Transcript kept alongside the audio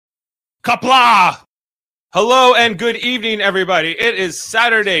Kapla! Hello and good evening, everybody. It is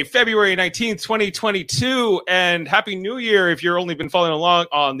Saturday, February 19th, 2022, and Happy New Year if you've only been following along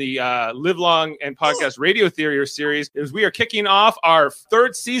on the Live Long and Podcast Radio Theater series. As we are kicking off our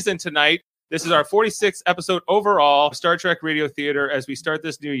third season tonight. This is our 46th episode overall of Star Trek Radio Theater. As we start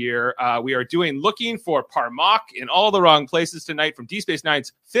this new year, we are doing Looking for Par'Mach in all the wrong places tonight from Deep Space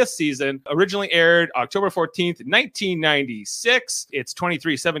Nine's fifth season. Originally aired October 14th, 1996. It's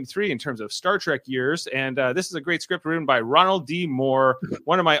 2373 in terms of Star Trek years. And this is a great script written by Ronald D. Moore,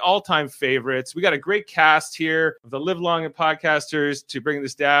 one of my all-time favorites. We got a great cast here of the Live Long and Podcasters to bring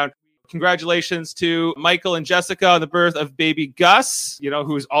this down. Congratulations to Michael and Jessica on the birth of baby Gus,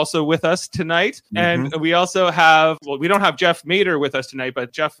 who's also with us tonight. Mm-hmm. And we also have, we don't have Jeff Mader with us tonight,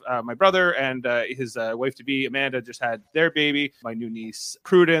 but Jeff, my brother, and his wife-to-be, Amanda, just had their baby, my new niece,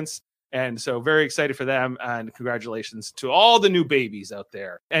 Prudence. And so very excited for them. And congratulations to all the new babies out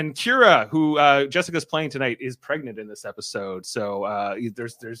there. And Kira, who Jessica's playing tonight, is pregnant in this episode. So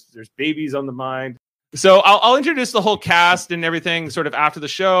there's babies on the mind. So I'll introduce the whole cast and everything sort of after the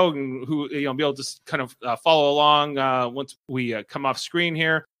show, and who be able to kind of follow along once we come off screen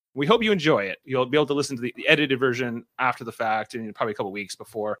here. We hope you enjoy it. You'll be able to listen to the edited version after the fact, and probably a couple weeks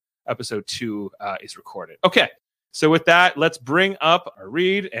before episode 2 is recorded. Okay, so with that, let's bring up our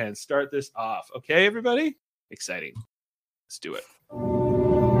read and start this off. Okay, everybody? Exciting. Let's do it.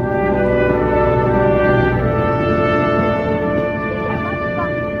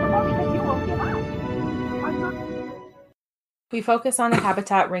 We focus on the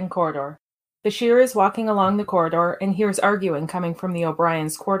Habitat Ring corridor. Bashir is walking along the corridor and hears arguing coming from the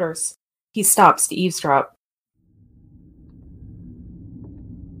O'Brien's quarters. He stops to eavesdrop.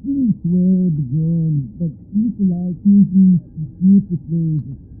 Oh,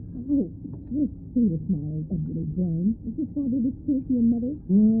 say a smile, Edward O'Brien. Is your father was killed to your mother?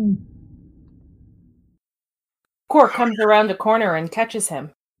 Well. Quark comes around a corner and catches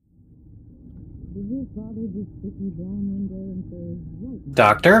him. Did your father just sit you down one day and say, right,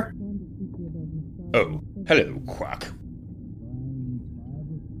 Doctor? Oh, hello, Quark.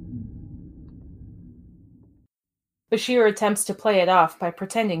 Bashir attempts to play it off by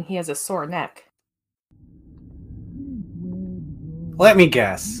pretending he has a sore neck. Let me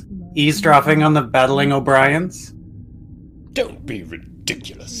guess. Eavesdropping on the battling O'Briens? Don't be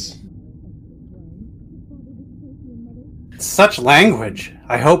ridiculous. Such language.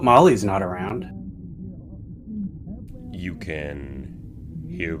 I hope Molly's not around. You can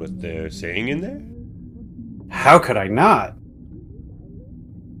hear what they're saying in there? How could I not?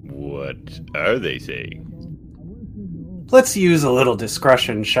 What are they saying? Let's use a little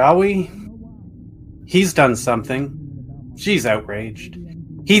discretion, shall we? He's done something. She's outraged.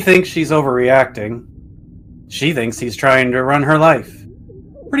 He thinks she's overreacting. She thinks he's trying to run her life.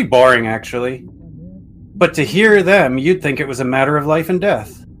 Pretty boring, actually. But to hear them, you'd think it was a matter of life and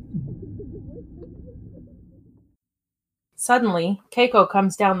death. Suddenly, Keiko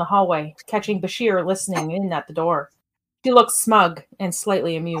comes down the hallway, catching Bashir listening in at the door. She looks smug and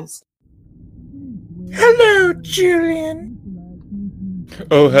slightly amused. Hello, Julian.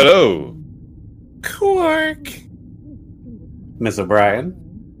 Oh, hello. Quark. Miss O'Brien?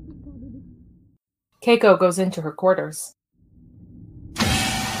 Keiko goes into her quarters.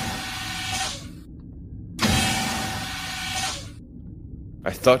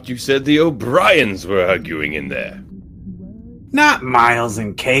 I thought you said the O'Briens were arguing in there. Not Miles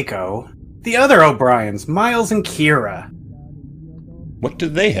and Keiko. The other O'Briens, Miles and Kira. What do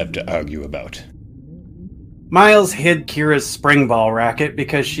they have to argue about? Miles hid Kira's spring ball racket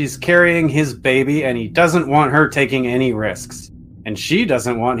because she's carrying his baby and he doesn't want her taking any risks. And she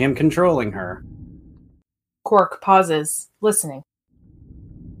doesn't want him controlling her. Quark pauses, listening.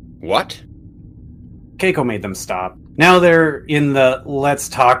 What? Keiko made them stop. Now they're in the let's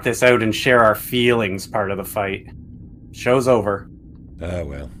talk this out and share our feelings part of the fight. Show's over.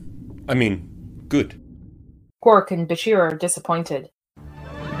 Well. I mean, good. Quark and Bashir are disappointed.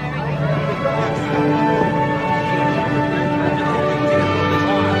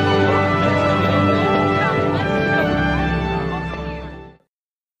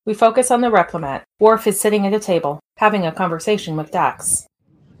 We focus on the Replomat. Worf is sitting at a table, having a conversation with Dax.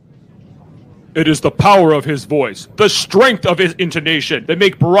 It is the power of his voice, the strength of his intonation that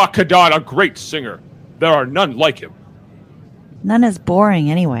make Barack Kadan a great singer. There are none like him. None is boring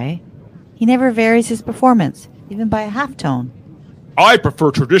anyway. He never varies his performance, even by a halftone. I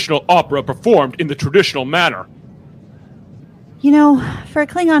prefer traditional opera performed in the traditional manner. You know, for a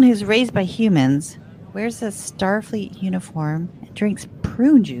Klingon who's raised by humans, wears a Starfleet uniform, and drinks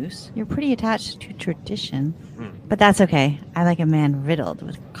prune juice. You're pretty attached to tradition. But that's okay. I like a man riddled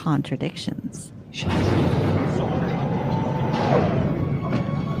with contradictions.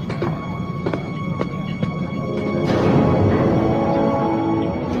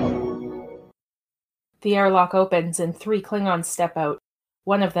 The airlock opens and 3 Klingons step out.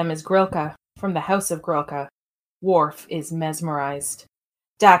 One of them is Grilka, from the House of Grilka. Worf is mesmerized.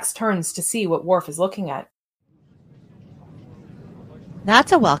 Dax turns to see what Worf is looking at.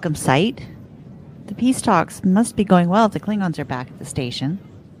 That's a welcome sight. The peace talks must be going well if the Klingons are back at the station.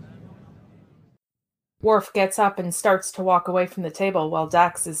 Worf gets up and starts to walk away from the table while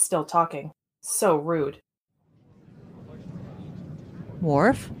Dax is still talking. So rude.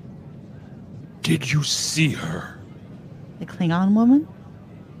 Worf? Did you see her? The Klingon woman?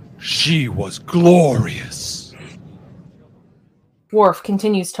 She was glorious. Worf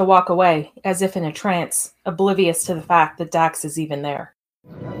continues to walk away, as if in a trance, oblivious to the fact that Dax is even there.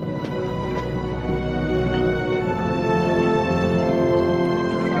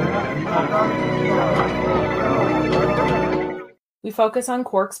 We focus on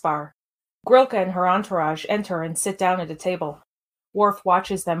Quark's bar. Grilka and her entourage enter and sit down at a table. Worf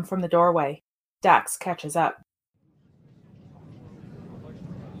watches them from the doorway. Dax catches up.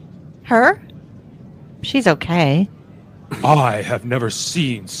 Her? She's okay. I have never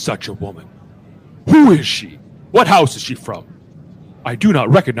seen such a woman. Who is she? What house is she from? I do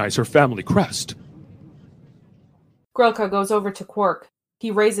not recognize her family crest. Grilka goes over to Quark. He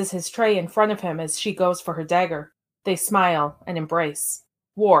raises his tray in front of him as she goes for her dagger. They smile and embrace.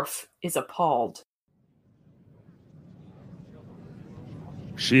 Worf is appalled.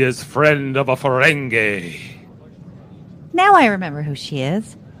 She is friend of a Ferengi. Now I remember who she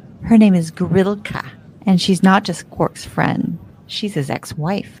is. Her name is Grilka, and she's not just Quark's friend. She's his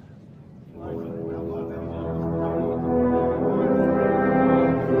ex-wife.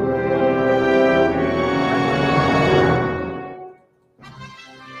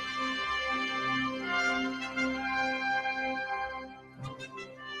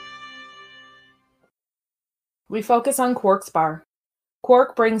 We focus on Quark's bar.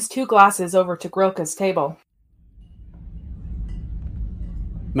 Quark brings 2 glasses over to Grilka's table.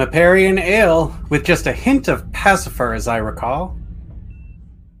 Maparian ale, with just a hint of pacifier, as I recall.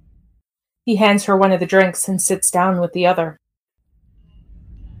 He hands her one of the drinks and sits down with the other.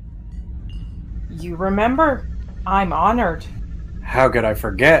 You remember? I'm honored. How could I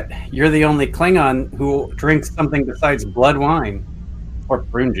forget? You're the only Klingon who drinks something besides blood wine. Or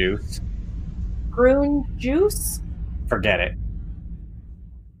prune juice. Prune juice? Forget it.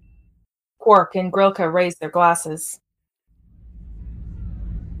 Quark and Grilka raise their glasses.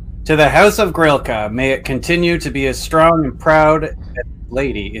 To the House of Grilka, may it continue to be as strong and proud as the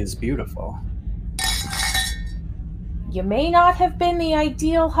lady is beautiful. You may not have been the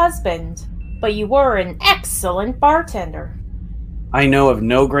ideal husband, but you were an excellent bartender. I know of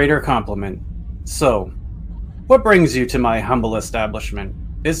no greater compliment. So, what brings you to my humble establishment?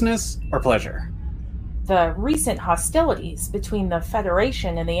 Business or pleasure? The recent hostilities between the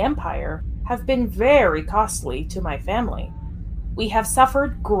Federation and the Empire have been very costly to my family. We have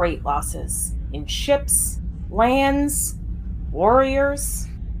suffered great losses in ships, lands, warriors.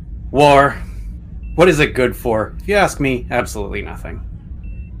 War. What is it good for? If you ask me, absolutely nothing.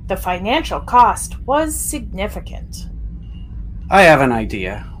 The financial cost was significant. I have an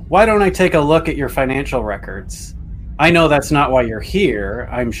idea. Why don't I take a look at your financial records? I know that's not why you're here.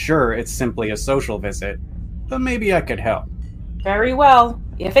 I'm sure it's simply a social visit. But maybe I could help. Very well.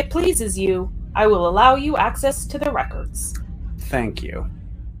 If it pleases you, I will allow you access to the records. Thank you.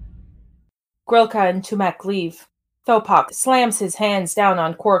 Grilka and Tumek leave. Thopak slams his hands down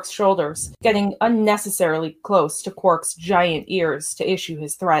on Quark's shoulders, getting unnecessarily close to Quark's giant ears to issue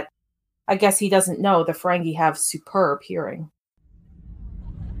his threat. I guess he doesn't know the Ferengi have superb hearing.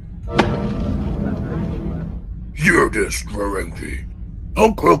 Hear this, Ferengi. How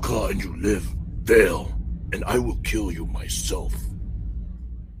Grilka and you live, fail, and I will kill you myself.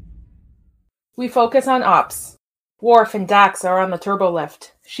 We focus on Ops. Worf and Dax are on the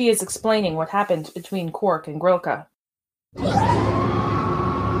turbolift. She is explaining what happened between Quark and Grilka.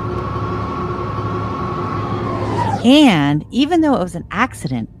 And even though it was an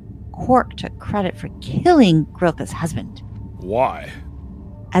accident, Quark took credit for killing Grilka's husband. Why?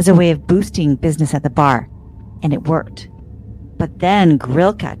 As a way of boosting business at the bar. And it worked. But then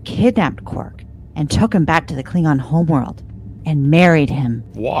Grilka kidnapped Quark and took him back to the Klingon homeworld and married him.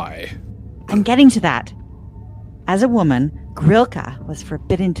 Why? I'm getting to that. As a woman, Grilka was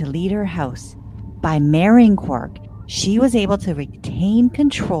forbidden to lead her house. By marrying Quark, she was able to retain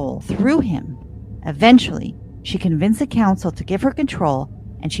control through him. Eventually, She convinced the council to give her control,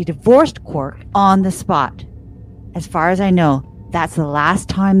 and she divorced Quark on the spot. As far as I know, that's the last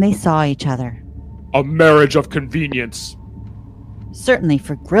time they saw each other. A marriage of convenience. Certainly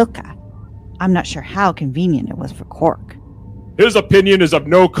for Grilka. I'm not sure how convenient it was for Quark. His opinion is of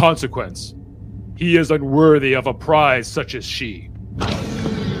no consequence. He is unworthy of a prize such as she.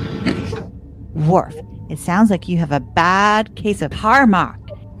 Worf, it sounds like you have a bad case of Harmach.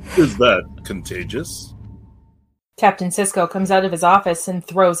 Is that contagious? Captain Sisko comes out of his office and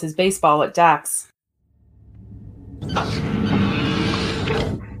throws his baseball at Dax.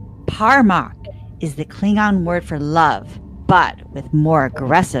 Parmach is the Klingon word for love, but with more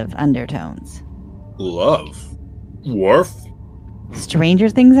aggressive undertones. Love? Worf? Stranger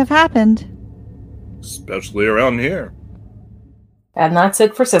things have happened. Especially around here. And that's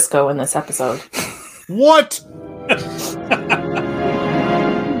it for Sisko in this episode. What?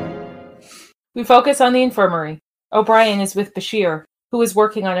 We focus on the infirmary. O'Brien is with Bashir, who is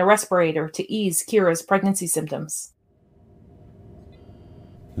working on a respirator to ease Kira's pregnancy symptoms.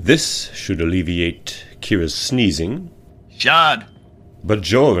 This should alleviate Kira's sneezing. Shad. But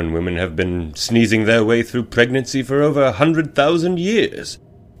Joran women have been sneezing their way through pregnancy for over 100,000 years.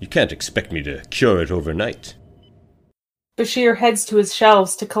 You can't expect me to cure it overnight. Bashir heads to his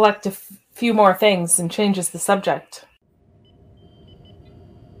shelves to collect a few more things and changes the subject.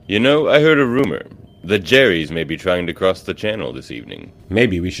 You know, I heard a rumor. The Jerrys may be trying to cross the channel this evening.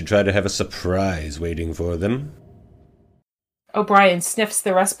 Maybe we should try to have a surprise waiting for them. O'Brien sniffs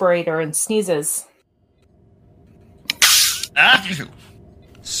the respirator and sneezes.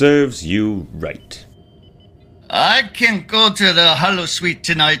 Serves you right. I can't go to the Hollow Suite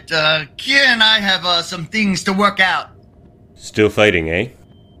tonight. Kira and I have some things to work out. Still fighting, eh?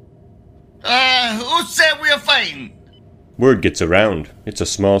 Who said we are fighting? Word gets around. It's a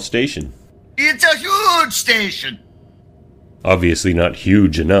small station. It's a huge station. Obviously not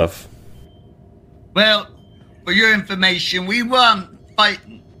huge enough. Well, for your information, we weren't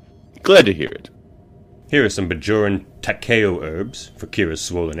fighting. Glad to hear it. Here are some Bajoran Takeo herbs for Kira's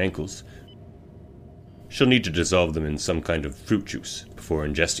swollen ankles. She'll need to dissolve them in some kind of fruit juice before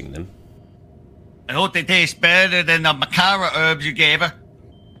ingesting them. I hope they taste better than the Makara herbs you gave her.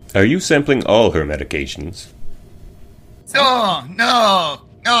 Are you sampling all her medications? No, not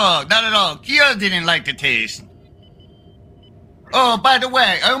at all. Kira didn't like the taste. Oh, by the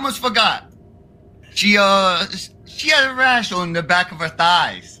way, I almost forgot. She had a rash on the back of her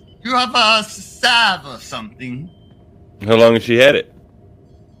thighs. You have a salve or something. How long has she had it?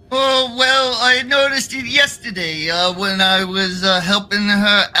 Oh, well, I noticed it yesterday when I was helping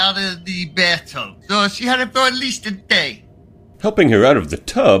her out of the bathtub. So she had it for at least a day. Helping her out of the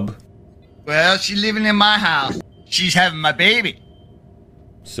tub? Well, she's living in my house. She's having my baby.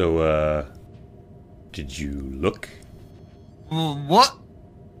 So, did you look? What?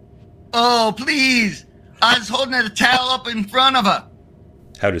 Oh, please. I was holding a towel up in front of her.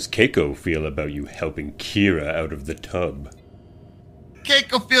 How does Keiko feel about you helping Kira out of the tub?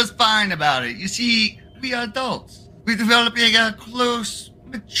 Keiko feels fine about it. You see, we are adults. We're developing a close,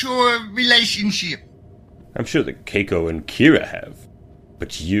 mature relationship. I'm sure that Keiko and Kira have.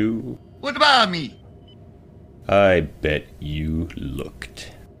 But you? What about me? I bet you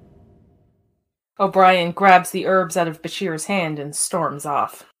looked. O'Brien grabs the herbs out of Bashir's hand and storms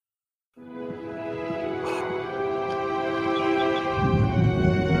off.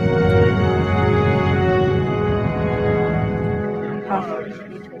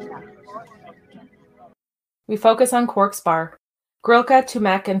 We focus on Quark's bar. Grilka,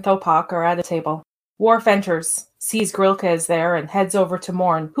 Tumek, and Thopak are at a table. Worf enters, sees Grilka is there, and heads over to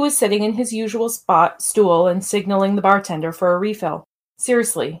Morn, who is sitting in his usual stool and signaling the bartender for a refill.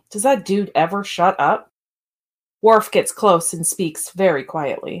 Seriously, does that dude ever shut up? Worf gets close and speaks very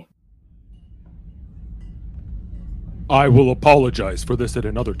quietly. I will apologize for this at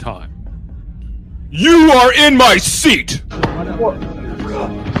another time. You are in my seat!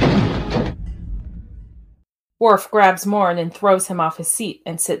 Worf grabs Morn and throws him off his seat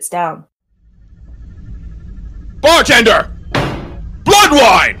and sits down. Bartender! Blood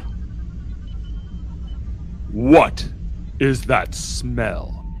wine! What is that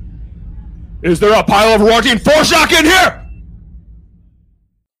smell? Is there a pile of rotting Forshock in here?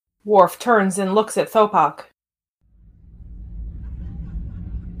 Worf turns and looks at Thopak.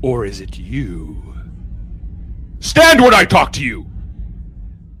 Or is it you? Stand when I talk to you!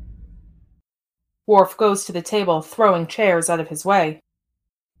 Worf goes to the table, throwing chairs out of his way.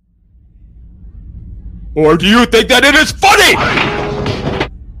 Or do you think that it is funny?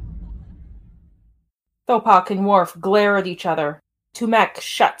 Thopak and Worf glare at each other. Tumek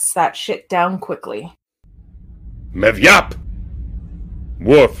shuts that shit down quickly. Mevyap!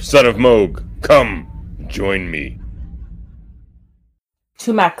 Worf, son of Moog, come, join me.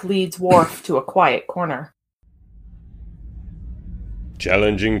 Tumak leads Worf to a quiet corner.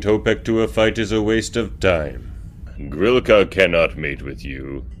 Challenging Topek to a fight is a waste of time. Grilka cannot mate with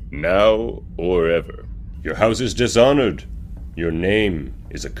you, now or ever. Your house is dishonored. Your name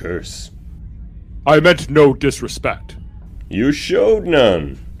is a curse. I meant no disrespect. You showed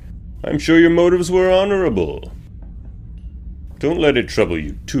none. I'm sure your motives were honorable. Don't let it trouble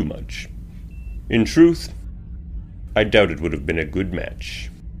you too much. In truth, I doubt it would have been a good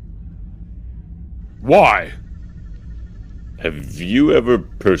match. Why? Have you ever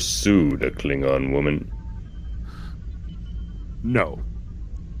pursued a Klingon woman? No.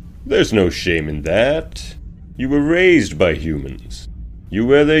 There's no shame in that. You were raised by humans. You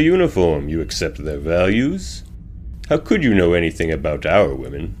wear their uniform, you accept their values. How could you know anything about our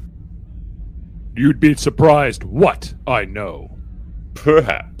women? You'd be surprised what I know.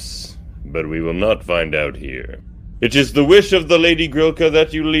 Perhaps, but we will not find out here. It is the wish of the Lady Grilka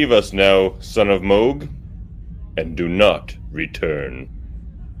that you leave us now, son of Moog, and do not return.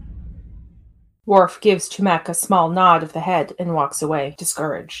 Worf gives Tumak a small nod of the head and walks away,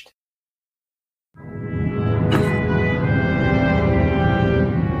 discouraged.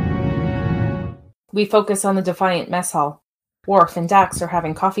 We focus on the Defiant mess hall. Worf and Dax are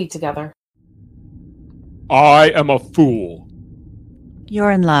having coffee together. I am a fool.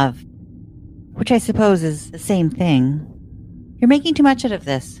 You're in love. Which I suppose is the same thing. You're making too much out of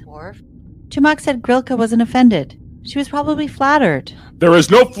this, Worf. Tumak said Grilka wasn't offended. She was probably flattered. There is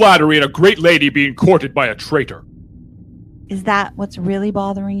no flattery in a great lady being courted by a traitor. Is that what's really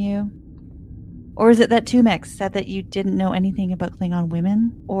bothering you? Or is it that Tumek said that you didn't know anything about Klingon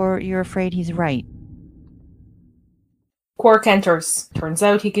women? Or you're afraid he's right? Quark enters. Turns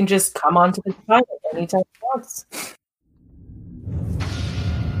out he can just come onto the Defiant anytime he wants.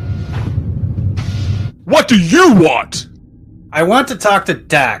 What do you want? I want to talk to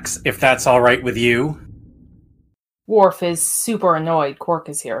Dax, if that's all right with you. Worf is super annoyed Quark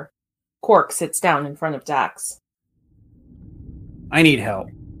is here. Quark sits down in front of Dax. I need help.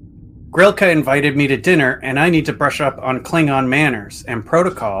 Grilka invited me to dinner, and I need to brush up on Klingon manners and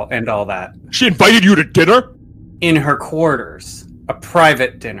protocol and all that. She invited you to dinner? In her quarters. A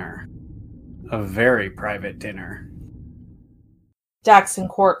private dinner. A very private dinner. Dax and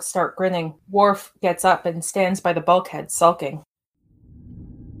Quark start grinning. Worf gets up and stands by the bulkhead, sulking.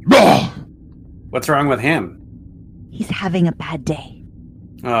 What's wrong with him? He's having a bad day.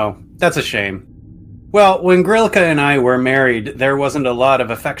 Oh, that's a shame. Well, when Grilka and I were married, there wasn't a lot of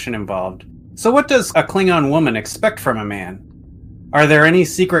affection involved. So what does a Klingon woman expect from a man? Are there any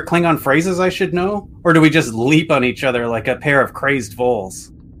secret Klingon phrases I should know? Or do we just leap on each other like a pair of crazed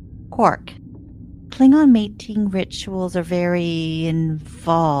voles? Quark, Klingon mating rituals are very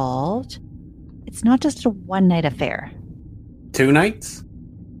involved. It's not just a one-night affair. 2 nights?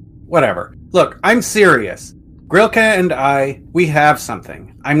 Whatever. Look, I'm serious. Grilka and I, we have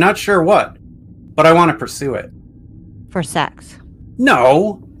something. I'm not sure what, but I want to pursue it. For sex?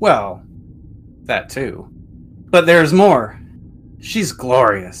 No. Well, that too. But there's more. She's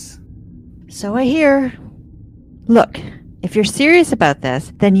glorious. So I hear. Look, if you're serious about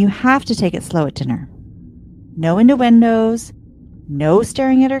this, then you have to take it slow at dinner. No innuendos, no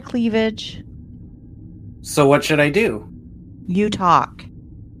staring at her cleavage. So what should I do? You talk.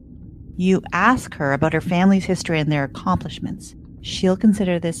 You ask her about her family's history and their accomplishments. She'll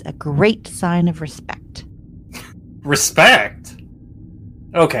consider this a great sign of respect. Respect?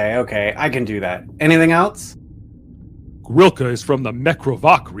 Okay, I can do that. Anything else? Grilka is from the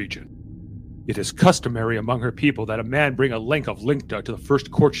Mekrovak region. It is customary among her people that a man bring a length of linkta to the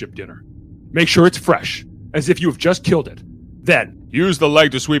first courtship dinner. Make sure it's fresh, as if you have just killed it. Then, use the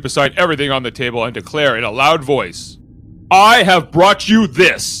leg to sweep aside everything on the table and declare in a loud voice, I have brought you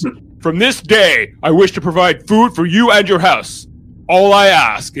this. From this day, I wish to provide food for you and your house. All I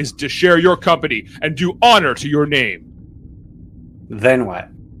ask is to share your company and do honor to your name. Then what?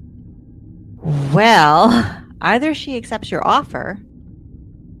 Well, either she accepts your offer,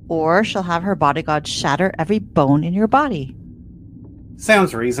 or she'll have her bodyguard shatter every bone in your body.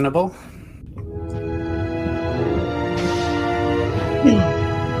 Sounds reasonable.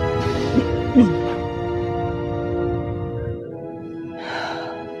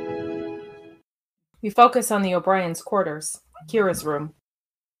 We focus on the O'Brien's quarters, Kira's room.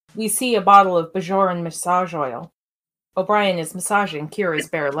 We see a bottle of Bajoran massage oil. O'Brien is massaging Kira's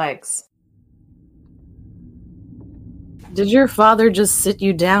bare legs. Did your father just sit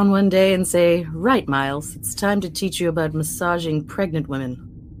you down one day and say, right, Miles, it's time to teach you about massaging pregnant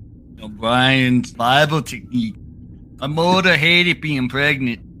women? O'Brien's Bible technique. My mother hated being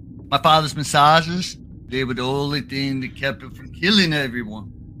pregnant. My father's massages, they were the only thing that kept her from killing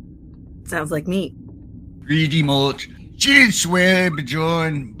everyone. Sounds like me. Pretty much. She didn't swear and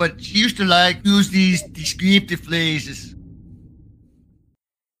bejeweled, but she used to use these descriptive phrases.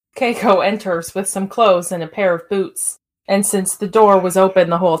 Keiko enters with some clothes and a pair of boots, and since the door was open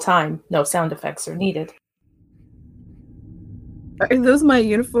the whole time, no sound effects are needed. Are those my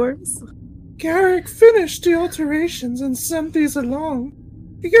uniforms? Garrick finished the alterations and sent these along.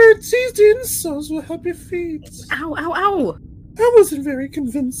 He guarantees the insoles will help your feet. Ow, ow, ow! That wasn't very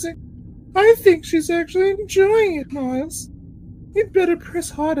convincing. I think she's actually enjoying it, Miles. You'd better press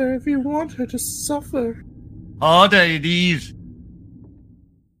harder if you want her to suffer. Harder it is.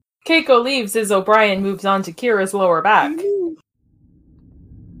 Keiko leaves as O'Brien moves on to Kira's lower back.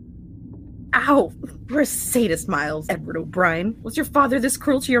 Ow! You're a sadist, Miles. Edward O'Brien. Was your father this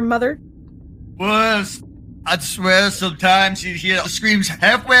cruel to your mother? Was. I'd swear sometimes you'd hear screams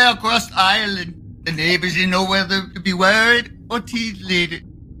halfway across Ireland. The neighbors didn't know whether to be worried or titillated.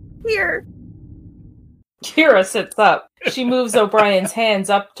 Weird. Kira sits up. She moves O'Brien's hands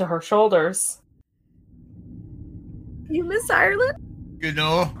up to her shoulders. You miss Ireland? You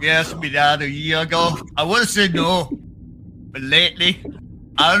know, you asked me that a year ago. I would have said no. But lately,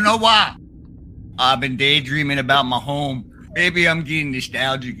 I don't know why. I've been daydreaming about my home. Maybe I'm getting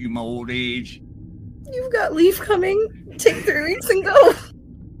nostalgic in my old age. You've got leave coming. Take 3 weeks and go.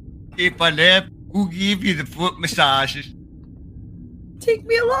 If I left, who'll give you the foot massages? Take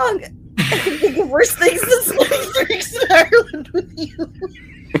me along. I can think of worse things than spending 3 weeks in Ireland with you.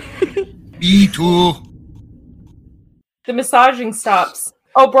 Me too. The massaging stops.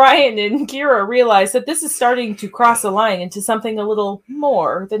 O'Brien and Kira realize that this is starting to cross a line into something a little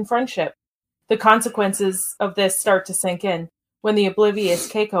more than friendship. The consequences of this start to sink in when the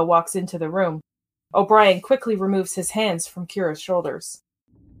oblivious Keiko walks into the room. O'Brien quickly removes his hands from Kira's shoulders.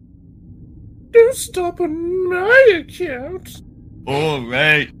 Do stop on my account. All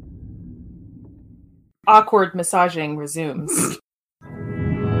right. Awkward massaging resumes.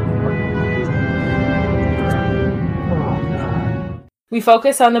 We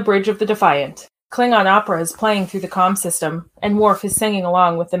focus on the bridge of the Defiant. Klingon opera is playing through the comm system, and Worf is singing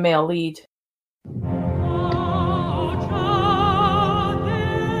along with the male lead.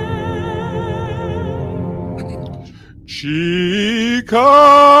 Chikade!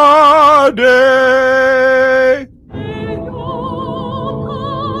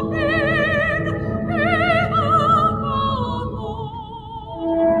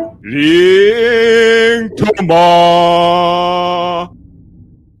 Ring Toma!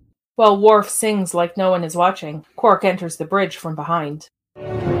 While Worf sings like no one is watching, Quark enters the bridge from behind.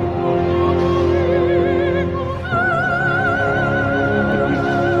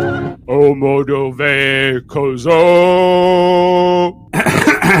 Omodove Kozo!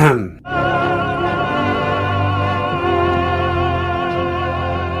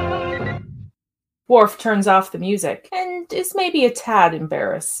 Worf turns off the music, and is maybe a tad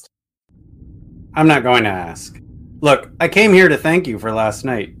embarrassed. I'm not going to ask. Look, I came here to thank you for last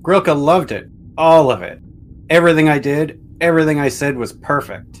night. Grilka loved it. All of it. Everything I did, everything I said was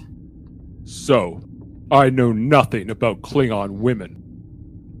perfect. So, I know nothing about Klingon women.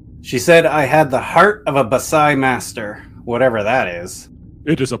 She said I had the heart of a Basai master, whatever that is.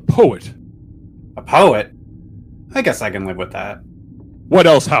 It is a poet. A poet? I guess I can live with that. What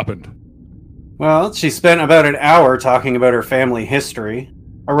else happened? Well, she spent about an hour talking about her family history.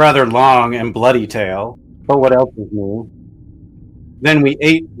 A rather long and bloody tale, but what else is new? Then we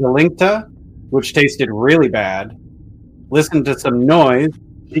ate Zelinkta, which tasted really bad, listened to some noise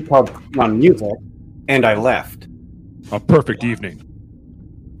she called on music, and I left. A perfect evening.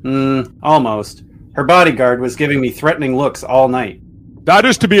 Almost. Her bodyguard was giving me threatening looks all night. That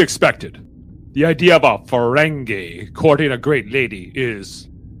is to be expected. The idea of a Ferengi courting a great lady is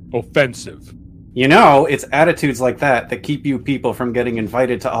offensive. You know, it's attitudes like that that keep you people from getting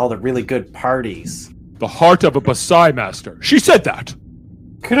invited to all the really good parties. The heart of a Basai master. She said that.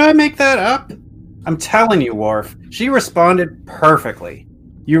 Could I make that up? I'm telling you, Worf, she responded perfectly.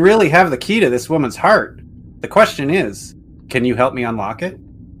 You really have the key to this woman's heart. The question is, can you help me unlock it?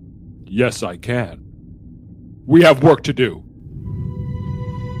 Yes, I can. We have work to do.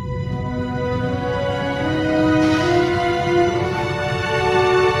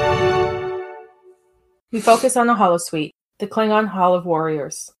 We focus on the holosuite, the Klingon Hall of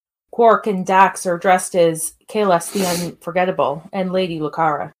Warriors. Quark and Dax are dressed as Kahless the Unforgettable and Lady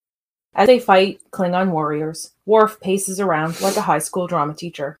Lucara. As they fight Klingon warriors, Worf paces around like a high school drama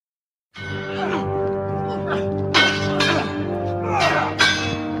teacher.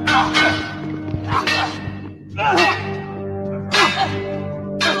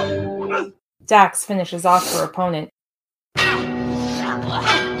 Dax finishes off her opponent.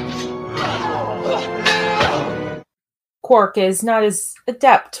 Quark is not as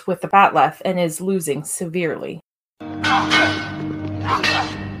adept with the Bat'leth and is losing severely.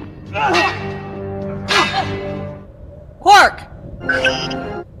 Quark!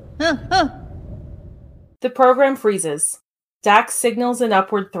 The program freezes. Dax signals an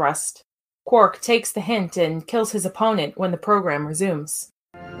upward thrust. Quark takes the hint and kills his opponent when the program resumes.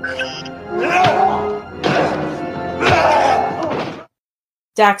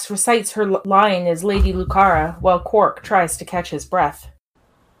 Dax recites her line as Lady Lucara while Quark tries to catch his breath.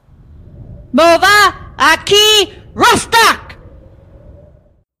 Mova Aki Rostak!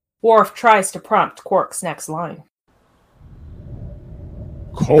 Worf tries to prompt Quark's next line.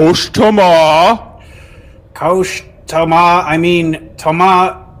 Koshtama! I mean,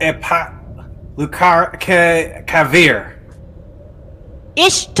 Toma Epa Lucar Kavir.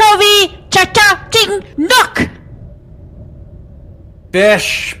 Ishtovi Chata Ting Nook!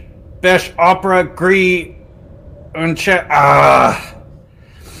 Besh Opera Gri Uncha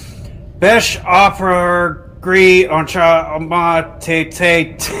Besh Opera Gri Uncha Oma Te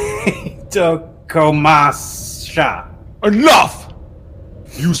Dokomasha. Enough!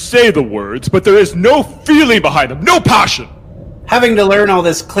 You say the words, but there is no feeling behind them, no passion! Having to learn all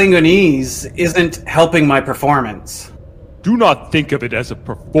this Klingonese isn't helping my performance. Do not think of it as a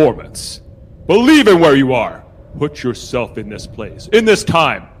performance. Believe in where you are. Put yourself in this place, in this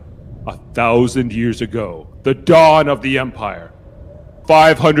time. 1,000 years ago, the dawn of the Empire.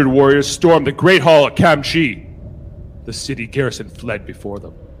 500 warriors stormed the Great Hall at Kamshi. The city garrison fled before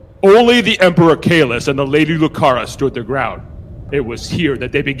them. Only the Emperor Kahless and the Lady Lucara stood their ground. It was here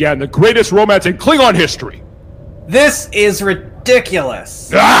that they began the greatest romance in Klingon history. This is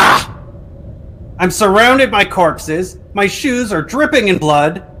ridiculous. Ah! I'm surrounded by corpses, my shoes are dripping in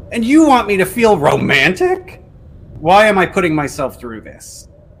blood, and you want me to feel romantic? Why am I putting myself through this?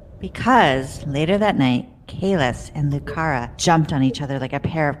 Because later that night, Kahless and Lucara jumped on each other like a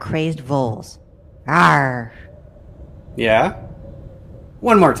pair of crazed voles. Arr! Yeah?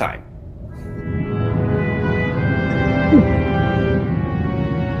 One more time.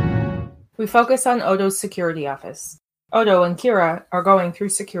 We focus on Odo's security office. Odo and Kira are going through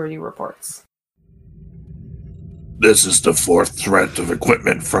security reports. This is the 4th threat of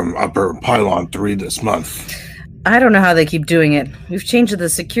equipment from Upper Pylon 3 this month. I don't know how they keep doing it. We've changed the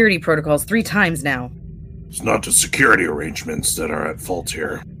security protocols 3 times now. It's not the security arrangements that are at fault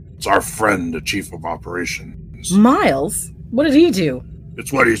here. It's our friend, the Chief of Operations. Miles? What did he do?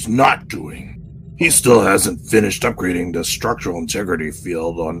 It's what he's not doing. He still hasn't finished upgrading the structural integrity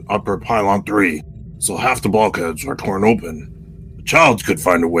field on Upper Pylon 3, so half the bulkheads are torn open. The child could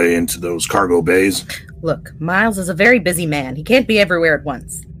find a way into those cargo bays. Look, Miles is a very busy man. He can't be everywhere at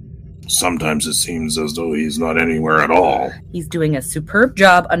once. Sometimes it seems as though he's not anywhere at all. He's doing a superb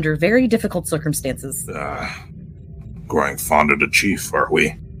job under very difficult circumstances. Growing fond of the Chief, are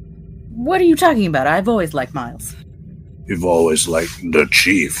we? What are you talking about? I've always liked Miles. You've always liked the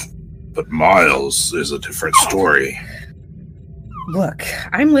Chief, but Miles is a different story. Look,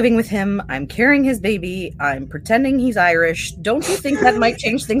 I'm living with him, I'm carrying his baby, I'm pretending he's Irish. Don't you think that might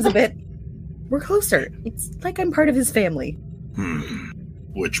change things a bit? We're closer. It's like I'm part of his family.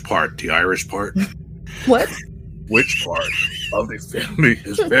 Which part? The Irish part? What? Which part of the family,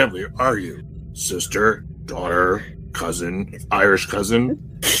 his family, are you? Sister, daughter, cousin, Irish cousin?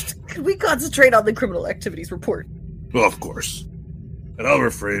 Could we concentrate on the criminal activities report? Well, of course. And I'll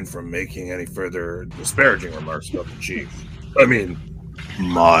refrain from making any further disparaging remarks about the Chief. I mean,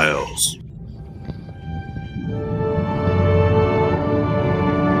 Miles.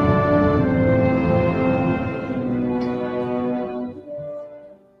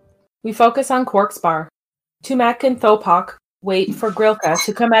 We focus on Quark's bar. Tumak and Thopak wait for Grilka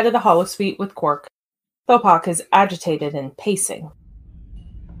to come out of the holosuite with Quark. Thopak is agitated and pacing.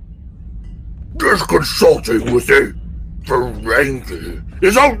 This consulting with a Ferengi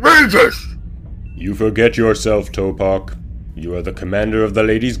is outrageous! You forget yourself, Thopak. You are the commander of the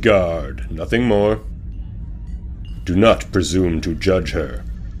Ladies' Guard, nothing more. Do not presume to judge her.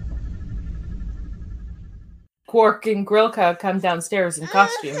 Quark and Grilka come downstairs in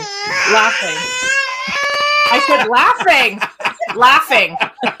costume, laughing. I said laughing! Laughing!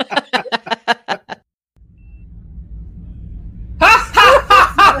 Ha ha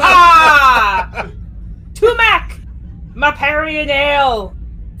ha ha ha! Tumak! Maparian ale!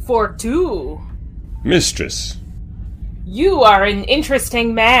 For 2. Mistress. You are an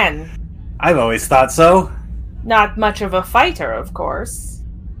interesting man. I've always thought so. Not much of a fighter, of course.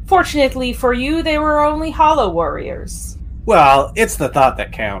 Fortunately for you, they were only hollow warriors. Well, it's the thought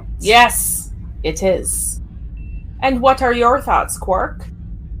that counts. Yes, It is. And what are your thoughts, Quark?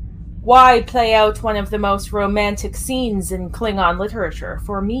 Why play out one of the most romantic scenes in Klingon literature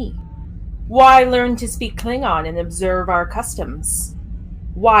for me? Why learn to speak Klingon and observe our customs?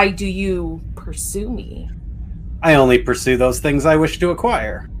 Why do you pursue me? I only pursue those things I wish to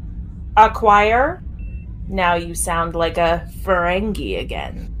acquire. Acquire? Now you sound like a Ferengi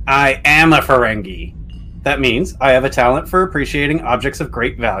again. I am a Ferengi. That means I have a talent for appreciating objects of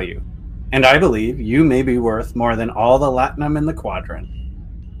great value. And I believe you may be worth more than all the latinum in the quadrant.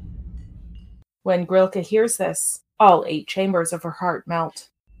 When Grilka hears this, all 8 chambers of her heart melt.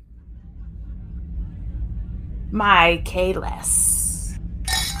 My Kalis.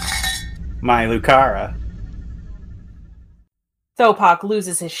 My Lucara. Thopak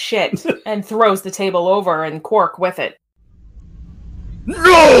loses his shit and throws the table over and Quark with it.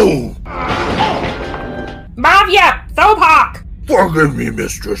 No! Mavya! Thopak! Forgive me,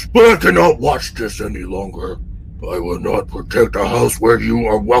 mistress, but I cannot watch this any longer. I will not protect a house where you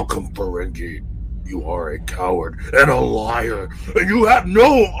are welcome, Ferengi. You are a coward and a liar, and you have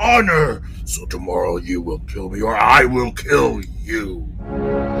no honor. So tomorrow you will kill me, or I will kill you.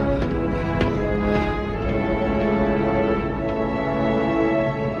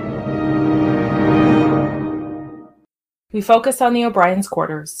 We focus on the O'Brien's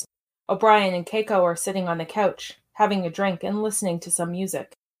quarters. O'Brien and Keiko are sitting on the couch, having a drink and listening to some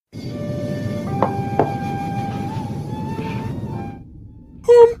music.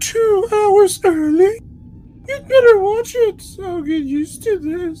 Home 2 hours early? You'd better watch it. I'll get used to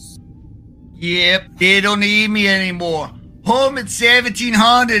this. Yep, they don't need me anymore. Home at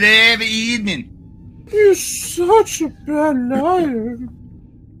 1700 every evening. You're such a bad liar.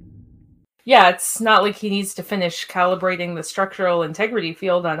 Yeah, it's not like he needs to finish calibrating the structural integrity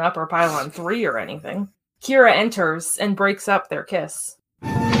field on Upper Pylon 3 or anything. Kira enters and breaks up their kiss.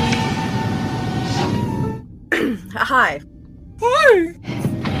 Hi. Hi!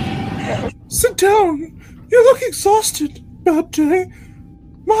 Sit down. You look exhausted. Bad day.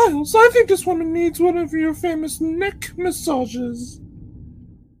 Miles, I think this woman needs one of your famous neck massages.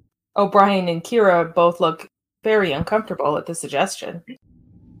 O'Brien and Kira both look very uncomfortable at the suggestion.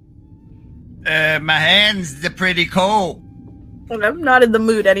 My hands are pretty cold. I'm not in the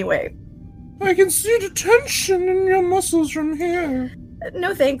mood anyway. I can see the tension in your muscles from here.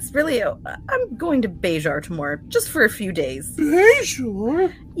 No thanks, really. I'm going to Bajor tomorrow, just for a few days.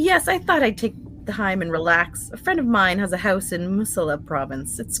 Bajor? Yes, I thought I'd take time and relax. A friend of mine has a house in Musala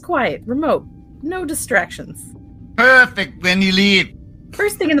province. It's quiet, remote, no distractions. Perfect when you leave.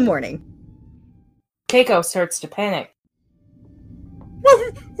 First thing in the morning. Keiko starts to panic.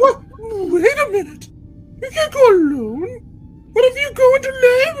 What? Wait a minute. You can't go alone. What if you go into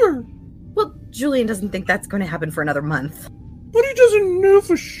labor? Well, Julian doesn't think that's going to happen for another month. But he doesn't know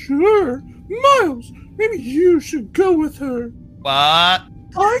for sure. Miles, maybe you should go with her. What?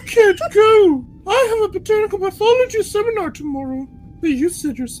 I can't go. I have a botanical pathology seminar tomorrow. But you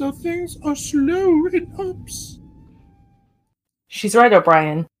said yourself things are slow in ups. She's right,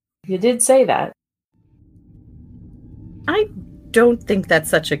 O'Brien. You did say that. I don't think that's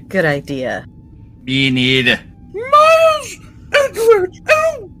such a good idea. Me neither. Miles Edward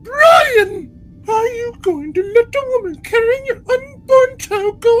O'Brien! Are you going to let a woman carrying your unborn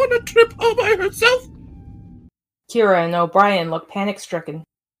child go on a trip all by herself? Kira and O'Brien look panic-stricken.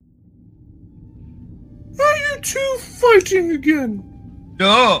 Are you two fighting again?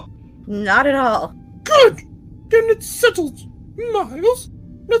 No. Not at all. Good! Then it's settled. Miles,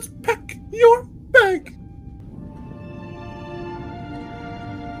 let's pack your bag.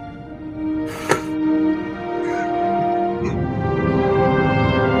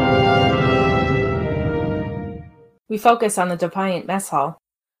 We focus on the Defiant mess hall.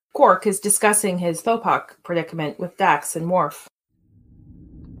 Quark is discussing his Thopak predicament with Dax and Worf.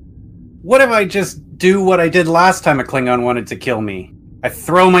 What if I just do what I did last time a Klingon wanted to kill me? I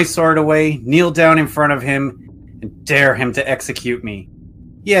throw my sword away, kneel down in front of him, and dare him to execute me.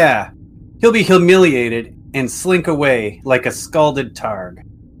 Yeah, he'll be humiliated and slink away like a scalded targ.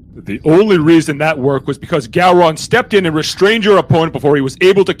 The only reason that worked was because Gowron stepped in and restrained your opponent before he was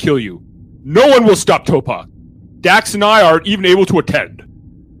able to kill you. No one will stop Thopak. Dax and I aren't even able to attend.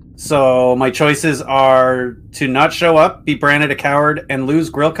 So my choices are to not show up, be branded a coward, and lose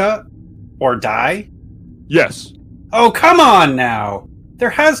Grilka? Or die? Yes. Oh, come on now! There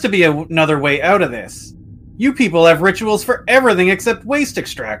has to be another way out of this. You people have rituals for everything except waste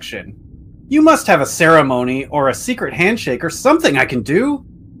extraction. You must have a ceremony or a secret handshake or something I can do.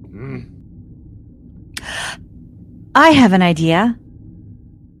 I have an idea.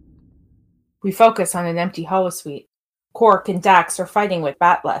 We focus on an empty holosuite. Quark and Dax are fighting with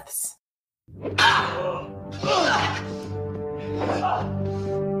Batleths.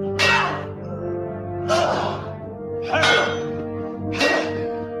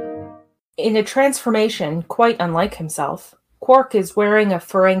 In a transformation quite unlike himself, Quark is wearing a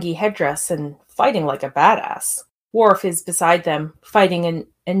Ferengi headdress and fighting like a badass. Worf is beside them, fighting an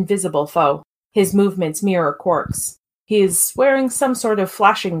invisible foe. His movements mirror Quark's. He is wearing some sort of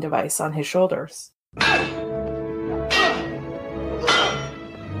flashing device on his shoulders.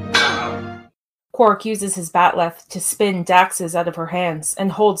 Quark uses his bat'leth to spin Dax's out of her hands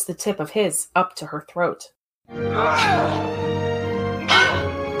and holds the tip of his up to her throat.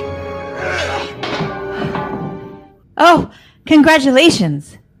 Oh,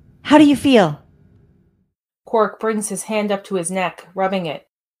 congratulations! How do you feel? Quark brings his hand up to his neck, rubbing it.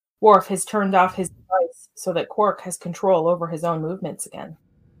 Worf has turned off his device so that Quark has control over his own movements again.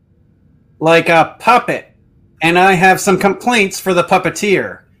 Like a puppet. And I have some complaints for the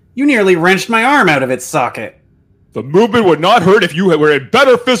puppeteer. You nearly wrenched my arm out of its socket. The movement would not hurt if you were in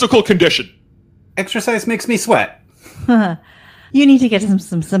better physical condition. Exercise makes me sweat. You need to get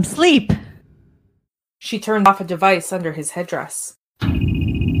some sleep. She turned off a device under his headdress.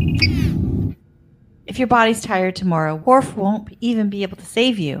 If your body's tired tomorrow, Worf won't even be able to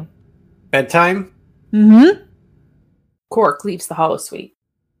save you. Bedtime? Mm-hmm. Quark leaves the holosuite.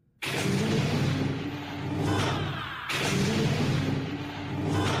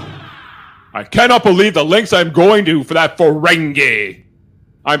 I cannot believe the lengths I'm going to for that Ferengi.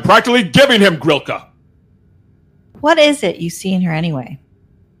 I'm practically giving him Grilka. What is it you see in her anyway?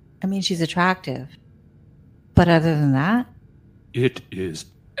 I mean, she's attractive. But other than that? It is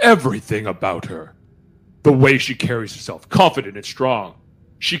everything about her. The way she carries herself, confident and strong.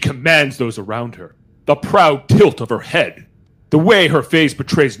 She commands those around her. The proud tilt of her head. The way her face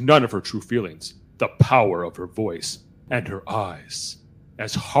betrays none of her true feelings. The power of her voice. And her eyes.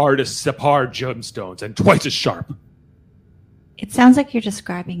 As hard as Separ gemstones and twice as sharp. It sounds like you're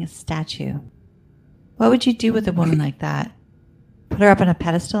describing a statue. What would you do with a woman like that? Put her up on a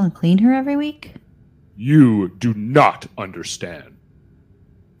pedestal and clean her every week? You do not understand.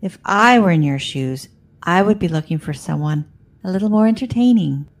 If I were in your shoes, I would be looking for someone a little more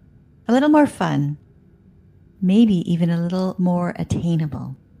entertaining, a little more fun, maybe even a little more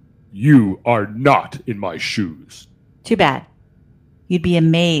attainable. You are not in my shoes. Too bad. You'd be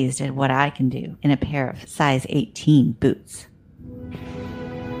amazed at what I can do in a pair of size 18 boots.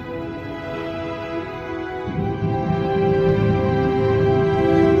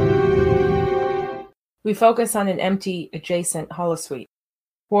 We focus on an empty, adjacent holosuite.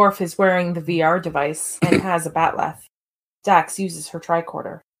 Worf is wearing the VR device and has a bat'leth. Dax uses her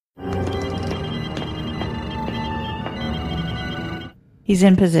tricorder. He's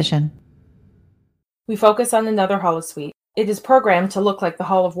in position. We focus on another holosuite. It is programmed to look like the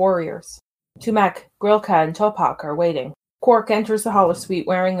Hall of Warriors. Tumek, Grilka, and Topak are waiting. Quark enters the holosuite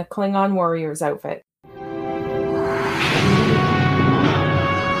wearing a Klingon warrior's outfit.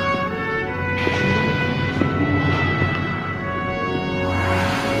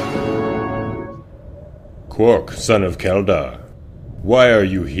 Quark, son of Keldar, why are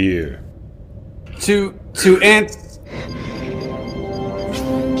you here? To answer.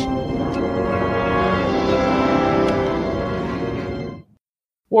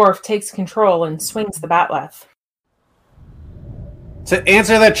 Worf takes control and swings the bat'leth. To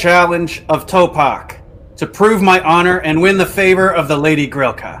answer the challenge of Topak. To prove my honor and win the favor of the Lady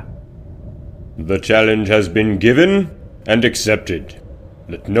Grilka. The challenge has been given and accepted.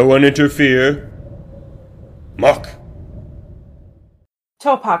 Let no one interfere. Mock.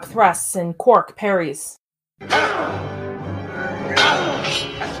 Topak thrusts and Quark parries.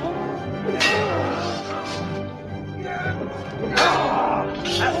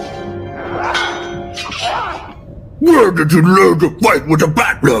 Where did you learn to fight with a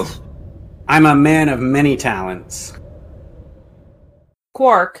bat'leth? I'm a man of many talents.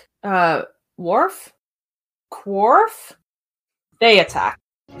 Quark, Worf? Quarf? They attack.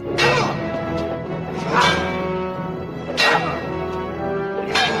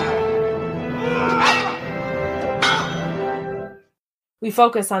 We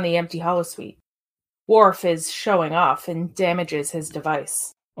focus on the empty holosuite. Worf is showing off and damages his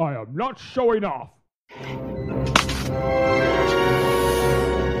device. I am not showing off.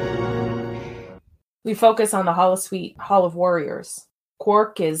 We focus on the holosuite Hall of Warriors.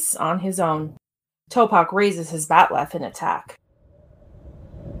 Quark is on his own. Topak raises his bat'leth in attack.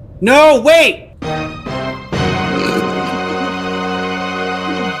 No, wait!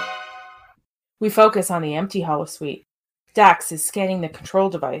 We focus on the empty holosuite. Dax is scanning the control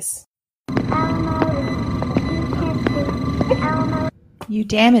device. You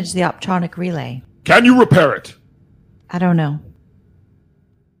damaged the optronic relay. Can you repair it? I don't know.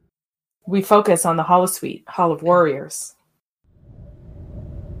 We focus on the holosuite, Hall of Warriors.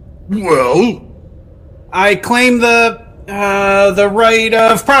 Well, I claim the right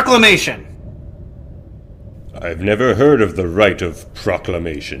of proclamation. I've never heard of the right of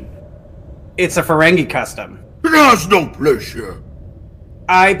proclamation. It's a Ferengi custom. it has no place here.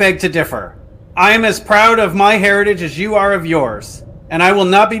 I beg to differ. I am as proud of my heritage as you are of yours, and I will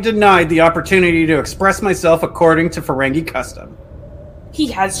not be denied the opportunity to express myself according to Ferengi custom. He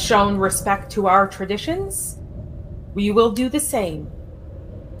has shown respect to our traditions. We will do the same.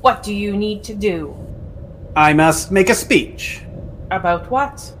 What do you need to do? I must make a speech. About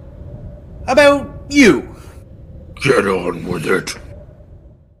what? About you. Get on with it.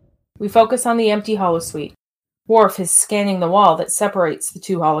 We focus on the empty holosuite. Worf is scanning the wall that separates the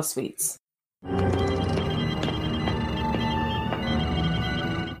two holosuites.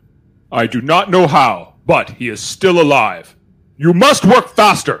 I do not know how, but he is still alive. You must work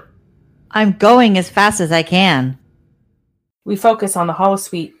faster! I'm going as fast as I can. We focus on the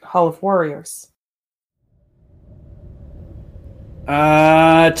holosuite, Hall of Warriors.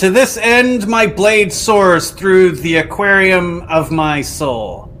 To this end, my blade soars through the aquarium of my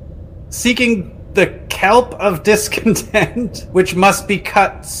soul, seeking the kelp of discontent, which must be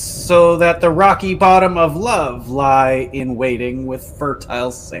cut so that the rocky bottom of love lie in waiting with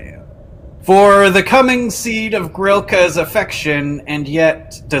fertile sand. For the coming seed of Grilka's affection, and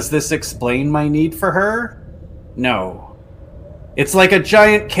yet, does this explain my need for her? No. It's like a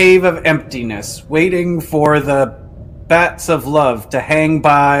giant cave of emptiness, waiting for the bats of love to hang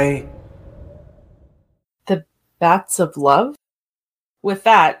by. The bats of love? With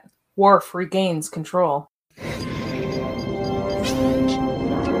that, Worf regains control.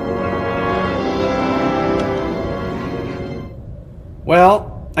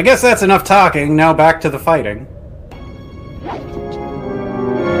 Well, I guess that's enough talking. Now back to the fighting.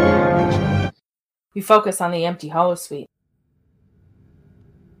 We focus on the empty holosuite.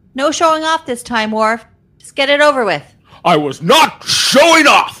 No showing off this time, Worf. Just get it over with. I was not showing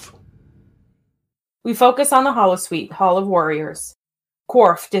off! We focus on the holosuite, Hall of Warriors.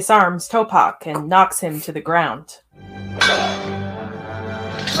 Quarf disarms Topak and knocks him to the ground.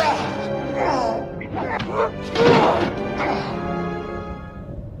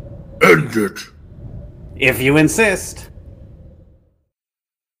 End it. If you insist.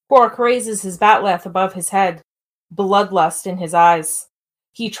 Quark raises his batleth above his head, bloodlust in his eyes.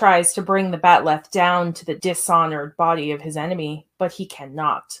 He tries to bring the batleth down to the dishonored body of his enemy, but he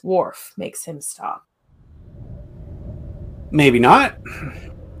cannot. Worf makes him stop. Maybe not.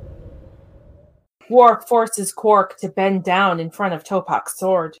 Worf forces Quark to bend down in front of Topak's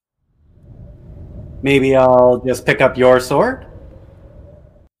sword. Maybe I'll just pick up your sword?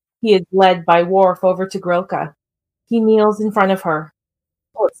 He is led by Worf over to Grilka. He kneels in front of her,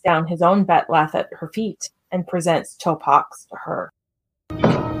 puts down his own batleth at her feet, and presents Topak's to her.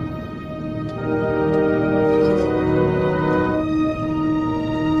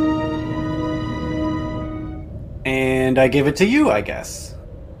 And I give it to you, I guess.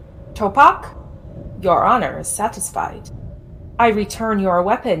 Topak, your honor is satisfied. I return your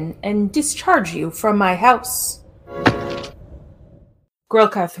weapon and discharge you from my house.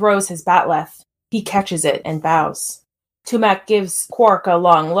 Grilka throws his batleth. He catches it and bows. Tumak gives Quark a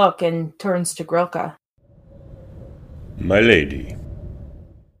long look and turns to Grilka. My lady.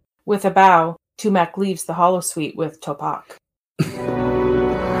 With a bow, Tumak leaves the holosuite with Topak.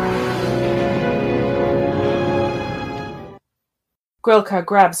 Grilka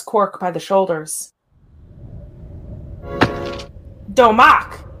grabs Quark by the shoulders.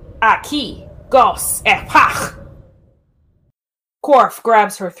 Domak! Aki! Gos! Epach! Quark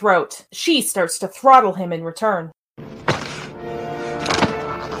grabs her throat. She starts to throttle him in return.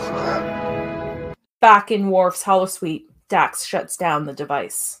 Back in Worf's holosuite, Dax shuts down the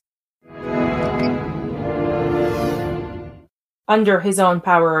device. Under his own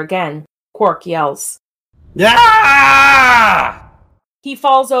power again, Quark yells. Yeah! He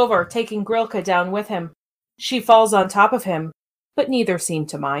falls over, taking Grilka down with him. She falls on top of him, but neither seem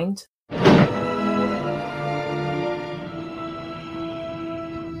to mind.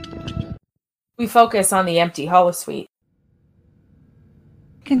 We focus on the empty holosuite.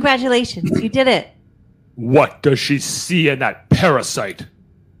 Congratulations, you did it. What does she see in that parasite?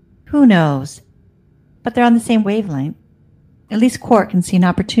 Who knows? But they're on the same wavelength. At least Quark can see an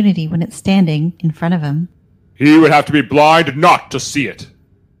opportunity when it's standing in front of him. He would have to be blind not to see it.